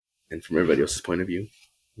 and from everybody else's point of view,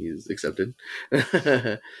 he's accepted.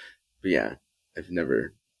 But yeah, I've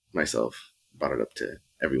never myself brought it up to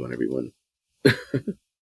everyone.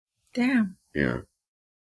 Damn. Yeah.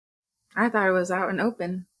 I thought it was out and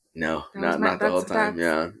open. No, not the whole time.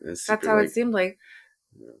 Yeah, that's how it seemed like.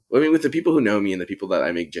 Well, I mean, with the people who know me and the people that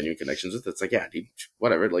I make genuine connections with, it's like, yeah, dude,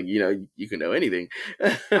 whatever. Like, you know, you can know anything.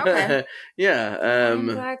 Okay. Yeah. I'm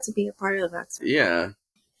glad to be a part of that. Yeah.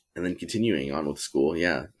 And then continuing on with school.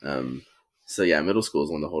 Yeah. So yeah, middle school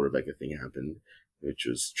is when the whole Rebecca thing happened, which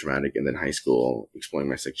was traumatic. And then high school, exploring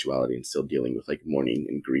my sexuality and still dealing with like mourning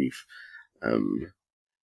and grief.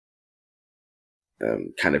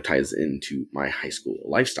 Kind of ties into my high school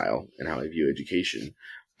lifestyle and how I view education.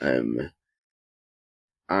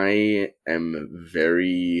 I am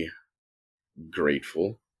very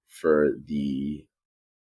grateful for the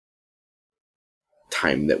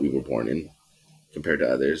time that we were born in compared to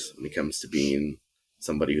others when it comes to being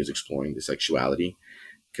somebody who's exploring the sexuality,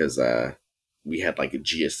 because we had like a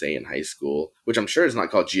GSA in high school, which I'm sure is not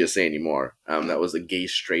called GSA anymore. That was a gay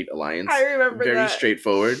straight alliance. I remember very that.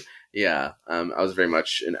 Straightforward. Yeah. I was very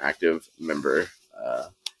much an active member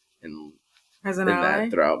in as an ally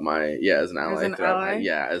throughout my as an ally throughout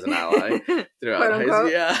high school.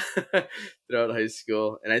 Yeah. Throughout high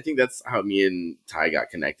school. And I think that's how me and Ty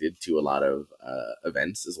got connected to a lot of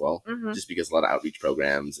events as well. Just because a lot of outreach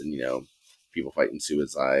programs and, you know, people fighting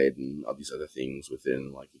suicide and all these other things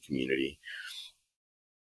within like the community.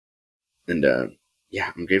 And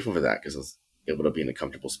yeah, I'm grateful for that because I was able to be in a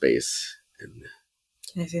comfortable space. And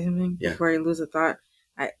can I say something before I lose a thought?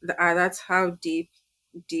 That's how deep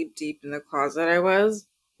in the closet I was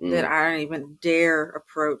that I don't even dare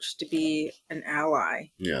approach to be an ally.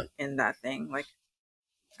 Yeah. In that thing, like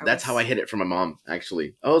that's how I hit it from my mom.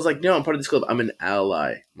 Actually, I was like, "No, I'm part of this club. I'm an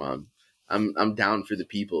ally, Mom. I'm down for the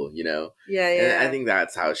people, Yeah, And I think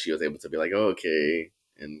that's how she was able to be like, oh, okay,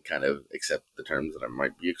 and kind of accept the terms that I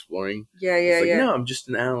might be exploring. Yeah, it's like, no, I'm just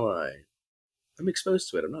an ally. I'm exposed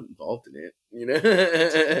to it. I'm not involved in it,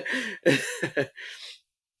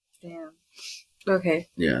 Damn. Okay.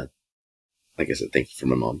 Yeah. Like I said, thank you for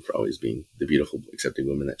my mom for always being the beautiful, accepting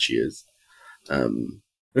woman that she is. But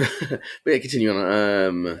yeah, continue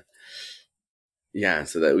on. Yeah,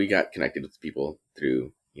 so that we got connected with people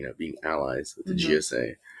through, being allies with the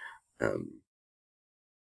GSA. And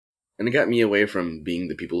it got me away from being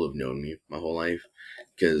the people who've known me my whole life.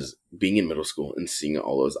 Because being in middle school and seeing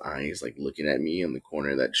all those eyes, like, looking at me on the corner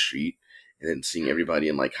of that street, and then seeing everybody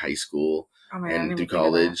in, like, high school and through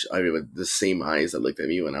college, I mean, the same eyes that looked at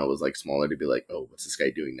me when I was, like, smaller to be like, oh, what's this guy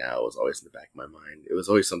doing now? Was always in the back of my mind. It was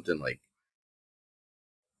always something like,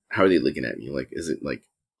 how are they looking at me? Like, is it, like,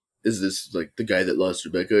 is this, like, the guy that lost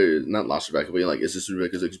Rebecca? Or not lost Rebecca, but, like, is this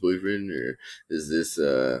Rebecca's ex-boyfriend? Or is this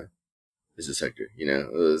Hector?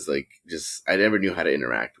 It was, like, just, I never knew how to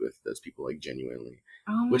interact with those people, like, genuinely.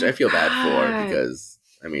 Which I feel bad for, because,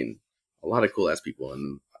 I mean, a lot of cool-ass people,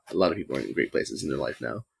 and a lot of people are in great places in their life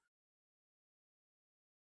now.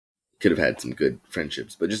 Could have had some good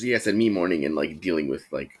friendships. But just, and me mourning and, like, dealing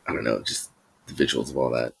with, like, I don't know, just the visuals of all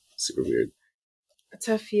that. Super weird.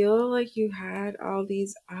 To feel like you had all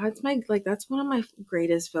these odds, that's one of my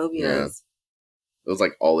greatest phobias. It was,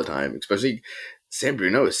 like, all the time. Especially San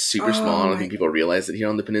Bruno is super small. I don't think people realize it here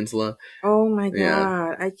on the peninsula. Oh my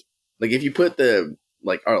god. Like, if you put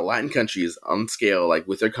like, our Latin countries on scale, like,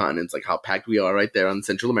 with their continents, like how packed we are right there on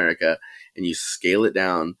Central America, and you scale it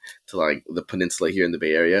down to, like, the peninsula here in the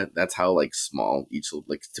Bay Area, that's how, like, small each,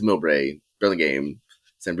 like, to Millbrae, Burlingame,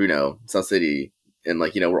 San Bruno, South City, and,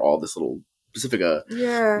 like, we're all this little Pacifica.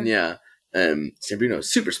 Yeah. San Bruno is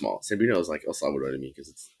super small. San Bruno is like El Salvador to me because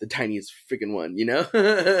it's the tiniest freaking one,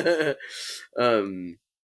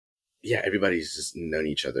 Yeah, everybody's just known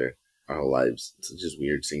each other our whole lives. It's just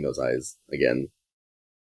weird seeing those eyes again.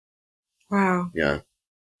 Wow. Yeah.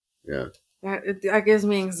 That gives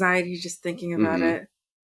me anxiety just thinking about it.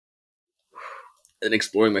 And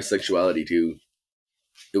exploring my sexuality too.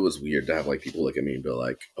 It was weird to have, like, people look at me and be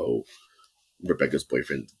like, "Oh, Rebecca's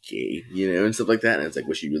boyfriend's gay," and stuff like that. And it's like,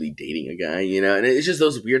 was she really dating a guy, And it's just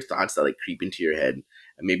those weird thoughts that, like, creep into your head.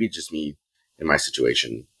 And maybe just me in my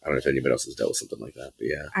situation. I don't know if anybody else has dealt with something like that, but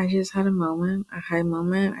yeah. I just had a high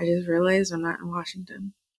moment. I just realized I'm not in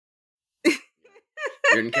Washington.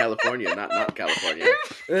 You're in California, not California.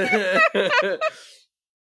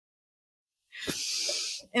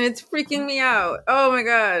 And it's freaking me out. Oh my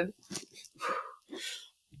god.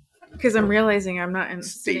 Because I'm realizing I'm not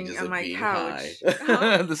sitting on my couch.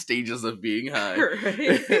 Huh? The stages of being high. Right.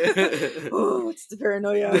 Oh, it's the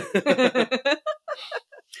paranoia.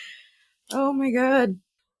 Oh my god.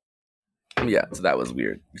 Yeah, so that was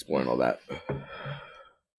weird, exploring all that.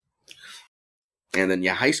 And then,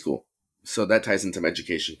 high school. So that ties into my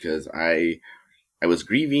education, because I was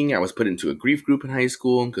grieving. I was put into a grief group in high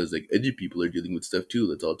school because, like, other people are dealing with stuff too.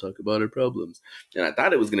 Let's all talk about our problems. And I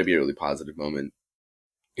thought it was going to be a really positive moment.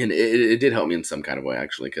 And it did help me in some kind of way,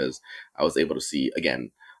 actually, because I was able to see,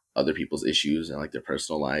 again, other people's issues and, like, their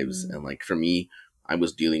personal lives. And, like, for me, I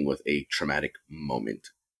was dealing with a traumatic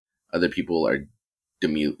moment. Other people are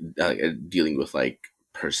dealing with, like,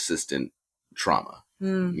 persistent trauma,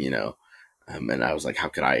 and I was like, how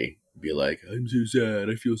could I be like, I'm so sad,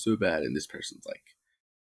 I feel so bad, and this person's, like,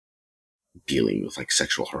 dealing with, like,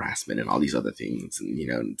 sexual harassment and all these other things, and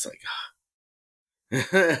and it's like,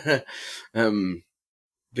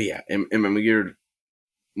 but yeah, in my weird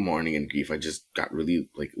mourning and grief, I just got really,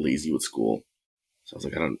 like, lazy with school. So I was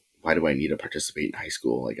like, why do I need to participate in high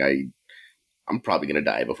school? Like, I'm probably gonna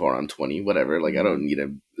die before I'm 20, whatever. Like, I don't need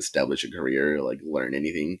to establish a career or, like, learn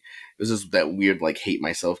anything. It was just that weird, like, hate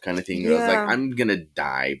myself kind of thing. Yeah. I was like, I'm gonna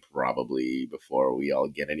die probably before we all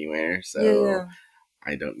get anywhere. So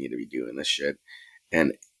I don't need to be doing this shit.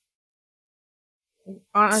 And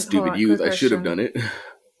stupid youth, I should have done it.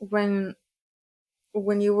 When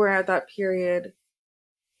you were at that period,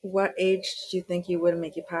 what age did you think you would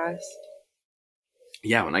make it past?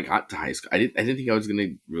 Yeah, when I got to high school, I didn't think I was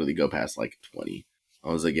gonna really go past, like, 20.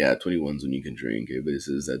 I was like, 21's when you can drink.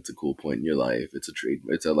 That's a cool point in your life. It's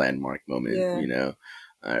a landmark moment,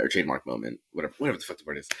 or trademark moment, whatever the fuck the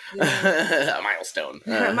word is. Yeah. A milestone.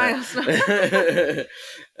 Milestone.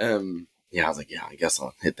 I was like, I guess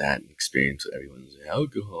I'll hit that and experience everyone's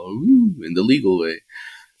alcohol in the legal way.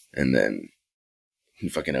 And then, who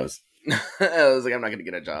fucking knows? I was like, I'm not gonna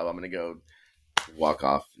get a job. I'm gonna go walk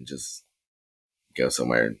off and just go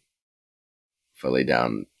somewhere. If I lay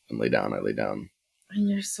down, I lay down. And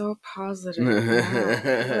you're so positive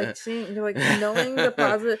now. Like seeing, like knowing the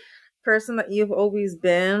positive person that you've always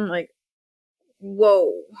been. Like,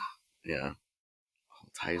 whoa. Yeah.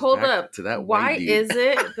 Ties Hold back up. to that Why white dude. is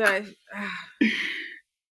it that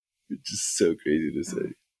It's just so crazy to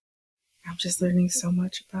say. I'm just learning so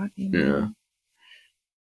much about you. Man. Yeah.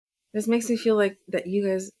 This makes me feel like that you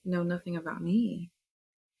guys know nothing about me.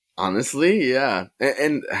 Honestly, yeah.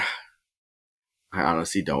 And I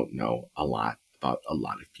honestly don't know a lot about a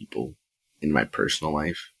lot of people in my personal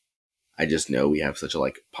life. I just know we have such a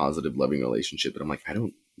like positive, loving relationship, but I'm like, I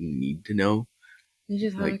don't need to know You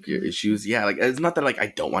just have like your issues. Yeah, like it's not that like I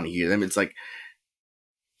don't want to hear them. It's like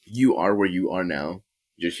you are where you are now.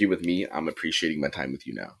 You're here with me. I'm appreciating my time with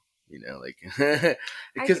you now. You know, like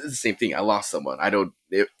because it's the same thing. I lost someone. I don't.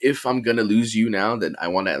 If I'm gonna lose you now, then I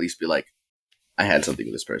want to at least be like, I had something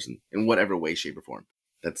with this person in whatever way, shape, or form.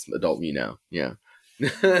 That's adult me now. Yeah,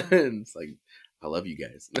 it's like I love you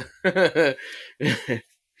guys. I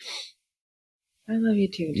love you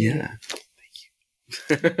too, dude. Yeah,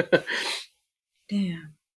 thank you.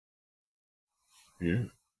 Damn. Yeah,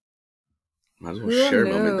 might as well share a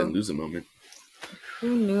moment than lose a moment.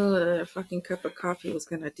 Who knew that a fucking cup of coffee was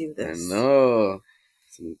gonna do this? I know.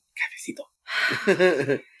 Some cafecito.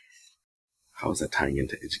 How is that tying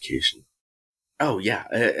into education? Oh yeah,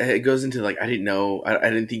 it goes into like I didn't know. I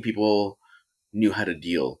didn't think people knew how to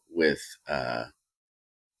deal with a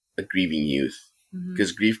grieving youth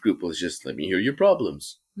because grief group was just let me hear your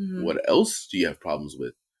problems. Mm-hmm. What else do you have problems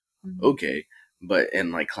with? Mm-hmm. Okay, but in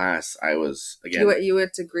my class, I was again. You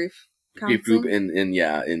went to grief group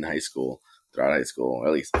in high school, throughout high school, or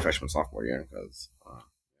at least freshman sophomore year, because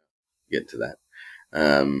get to that.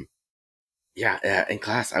 In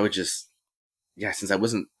class, I would just since I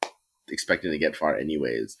wasn't expecting to get far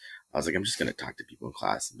anyways, I was like, I'm just gonna talk to people in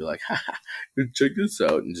class and be like, haha, check this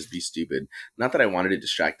out, and just be stupid. Not that I wanted to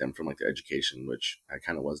distract them from like their education, which I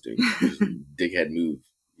kind of was doing. Just dickhead move,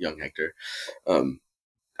 young Hector.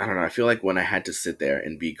 I don't know. I feel like when I had to sit there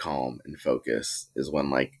and be calm and focus is when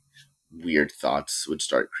like weird thoughts would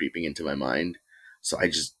start creeping into my mind. So I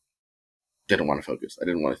just didn't want to focus. I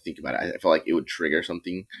didn't want to think about it. I felt like it would trigger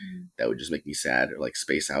something that would just make me sad or like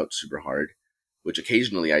space out super hard, which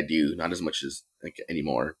occasionally I do, not as much as like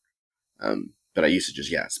anymore. But I used to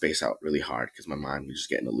just space out really hard because my mind would just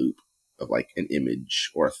get in a loop of like an image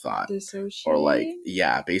or a thought. Dissociate? Or like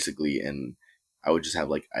basically, and I would just have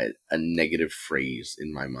like a negative phrase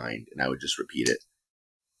in my mind and I would just repeat it.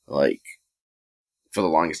 Like for the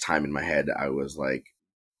longest time in my head, I was like,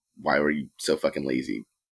 why were you so fucking lazy?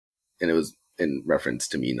 And it was in reference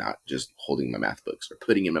to me not just holding my math books or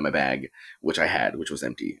putting them in my bag, which I had, which was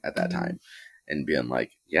empty at that time, and being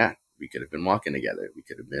like, yeah, we could have been walking together. We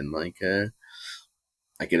could have been like,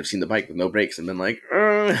 I could have seen the bike with no brakes and been like,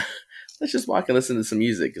 let's just walk and listen to some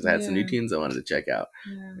music because I had some new tunes I wanted to check out.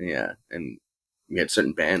 Yeah. And we had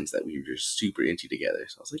certain bands that we were just super into together.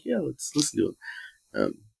 So I was like, yeah, let's listen to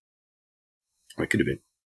them. Or it could have been.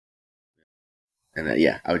 And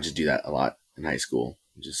I would just do that a lot in high school.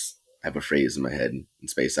 Just have a phrase in my head and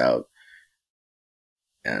space out.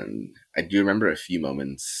 And I do remember a few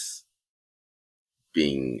moments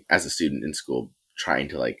being, as a student in school, trying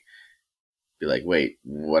to like, be like, wait,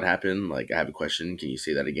 what happened? Like, I have a question. Can you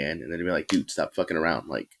say that again? And then they'd be like, dude, stop fucking around.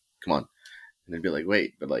 Like, come on. And they'd be like,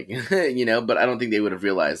 wait, but like, but I don't think they would have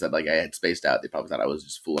realized that like I had spaced out. They probably thought I was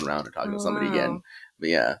just fooling around or talking to somebody again. But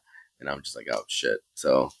yeah. And I'm just like, oh shit.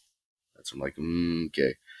 So that's when I'm like,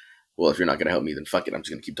 okay. Well, if you're not going to help me, then fuck it. I'm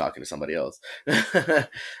just going to keep talking to somebody else.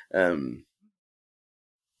 And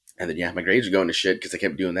then, my grades were going to shit because I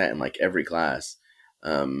kept doing that in like every class.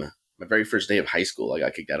 My very first day of high school, I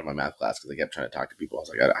got kicked out of my math class because I kept trying to talk to people. I was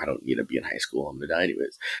like, I don't need to be in high school. I'm going to die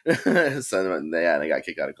anyways. So and I got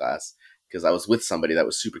kicked out of class because I was with somebody that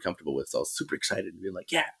was super comfortable with. So I was super excited and being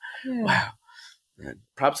like, yeah. Wow. And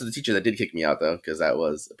props to the teacher that did kick me out though, because that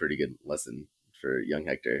was a pretty good lesson for young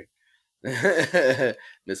Hector.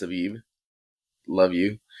 Miss Aviv, love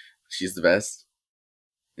you. She's the best.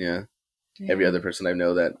 Yeah. Every other person I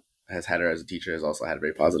know that has had her as a teacher has also had a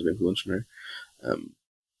very positive influence from her.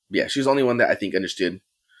 She was the only one that I think understood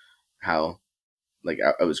how like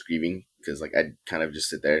I was grieving, because like I'd kind of just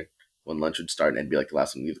sit there when lunch would start and I'd be like the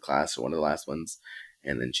last one to leave the class or one of the last ones,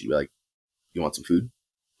 and then she'd be like, you want some food?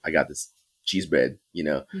 I got this cheese bread,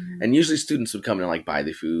 and usually students would come and like buy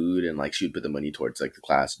the food and like she would put the money towards like the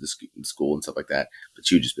class or the school and stuff like that, but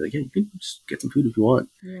she would just be like, yeah, you can just get some food if you want,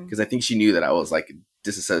 because I think she knew that I was like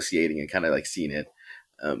disassociating and kind of like seeing it.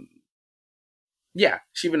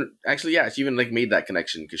 She even like made that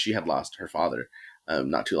connection because she had lost her father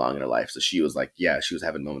not too long in her life, so she was like, she was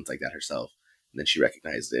having moments like that herself, and then she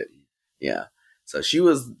recognized it. So she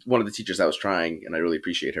was one of the teachers I was trying, and I really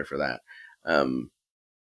appreciate her for that. But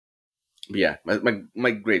yeah,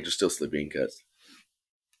 my grades are still slipping because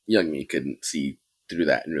young me couldn't see through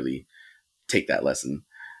that and really take that lesson.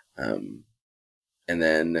 Um, and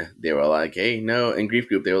then they were like, hey, no, in grief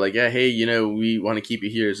group, they were like, yeah, hey, we want to keep you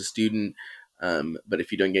here as a student. But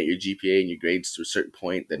if you don't get your GPA and your grades to a certain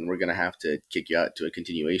point, then we're going to have to kick you out to a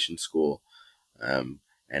continuation school.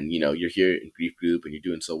 And you're here in grief group and you're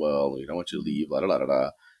doing so well. We don't want you to leave, blah, blah, blah,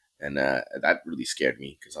 blah. And that really scared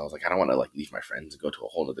me because I was like, I don't want to like leave my friends and go to a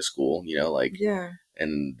whole other school, Yeah.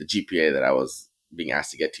 And the GPA that I was being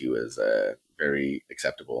asked to get to is very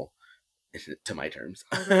acceptable to my terms.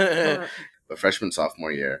 But freshman,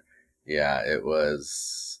 sophomore year, yeah, it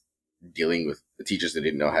was dealing with the teachers that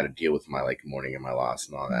didn't know how to deal with my like mourning and my loss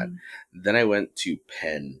and all that. Then I went to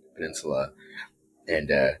Peninsula,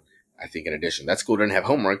 and I think in addition, that school didn't have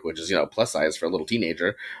homework, which is plus size for a little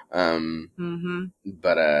teenager. But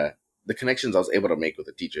the connections I was able to make with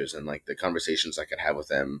the teachers and like the conversations I could have with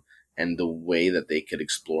them and the way that they could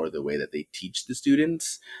explore the way that they teach the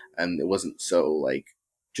students, and it wasn't so like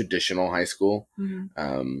traditional high school.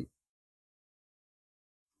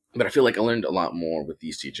 But I feel like I learned a lot more with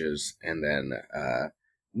these teachers, and then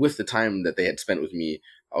with the time that they had spent with me,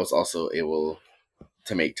 I was also able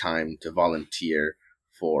to make time to volunteer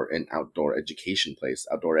for an outdoor education place,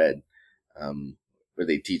 outdoor ed, where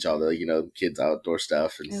they teach all the kids outdoor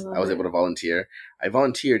stuff. And I was able to volunteer. I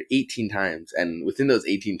volunteered 18 times, and within those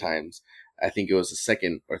 18 times, I think it was the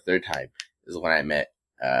second or third time is when I met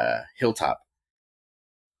Hilltop.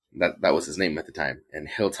 That was his name at the time, and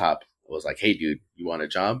Hilltop was like, "Hey, dude, you want a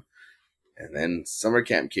job?" And then summer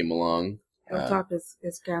camp came along. Hilltop is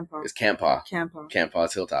Campaw. It's Campaw.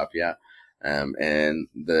 Campaw's Hilltop, yeah. And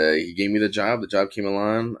he gave me the job. The job came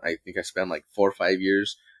along. I think I spent like 4 or 5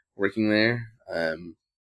 years working there.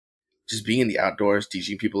 Just being in the outdoors,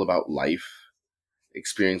 teaching people about life,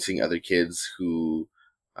 experiencing other kids who.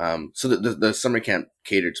 So the summer camp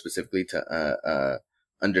catered specifically to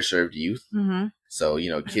underserved youth. So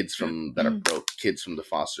kids that are broke, kids from the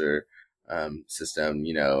foster system,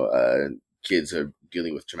 kids who are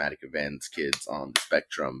dealing with traumatic events, kids on the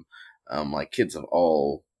spectrum, like kids of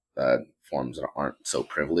all forms that aren't so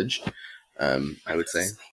privileged, I would say.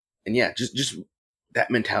 And yeah, just that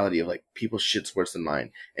mentality of like people's shit's worse than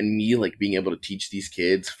mine, and me like being able to teach these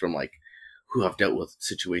kids from like who have dealt with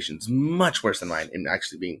situations much worse than mine, and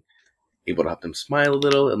actually being able to help them smile a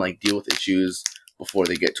little and like deal with issues before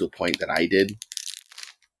they get to a point that I did.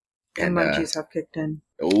 And the munchies have kicked in.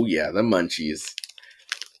 Oh yeah, the munchies.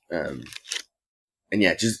 And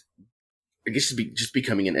yeah, I guess just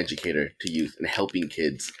becoming an educator to youth and helping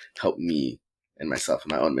kids help me and myself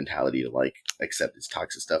and my own mentality to like accept this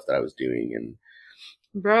toxic stuff that I was doing. And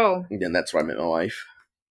then that's where I met my wife.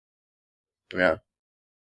 Yeah.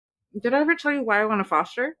 Did I ever tell you why I want to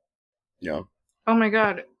foster? No. Oh my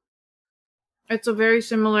god. It's a very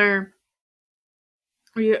similar.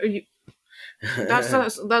 That's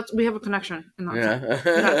we have a connection in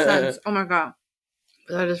that sense. Oh my god.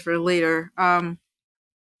 That is for later. I'll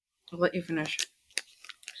let you finish.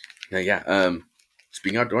 Yeah. Just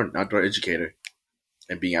being an outdoor educator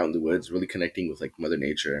and being out in the woods, really connecting with like Mother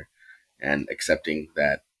Nature and accepting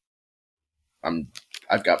that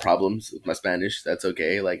I've got problems with my Spanish. That's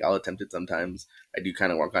okay. Like I'll attempt it sometimes. I do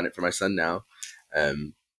kind of work on it for my son now.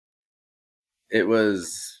 It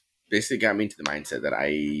was basically got me into the mindset that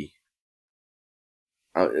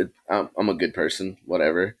I'm a good person,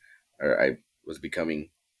 whatever. Or I wasn't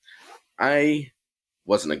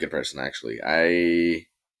a good person actually. I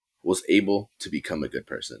was able to become a good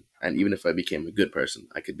person, and even if I became a good person,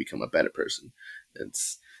 I could become a better person. I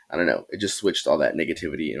don't know. It just switched all that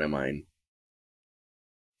negativity in my mind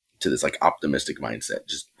to this like optimistic mindset,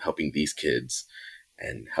 just helping these kids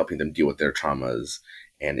and helping them deal with their traumas,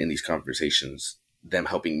 and in these conversations, them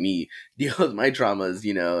helping me deal with my traumas,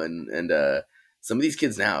 and some of these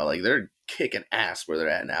kids now, like they're kicking ass where they're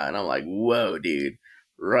at now, and I'm like, whoa, dude,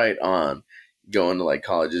 right on, going to like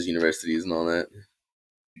colleges, universities, and all that.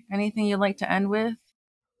 Anything you'd like to end with?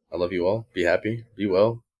 I love you all. Be happy. Be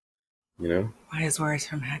well. Wise words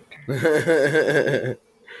from Hector.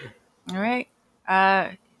 All right.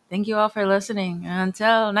 Thank you all for listening.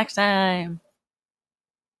 Until next time.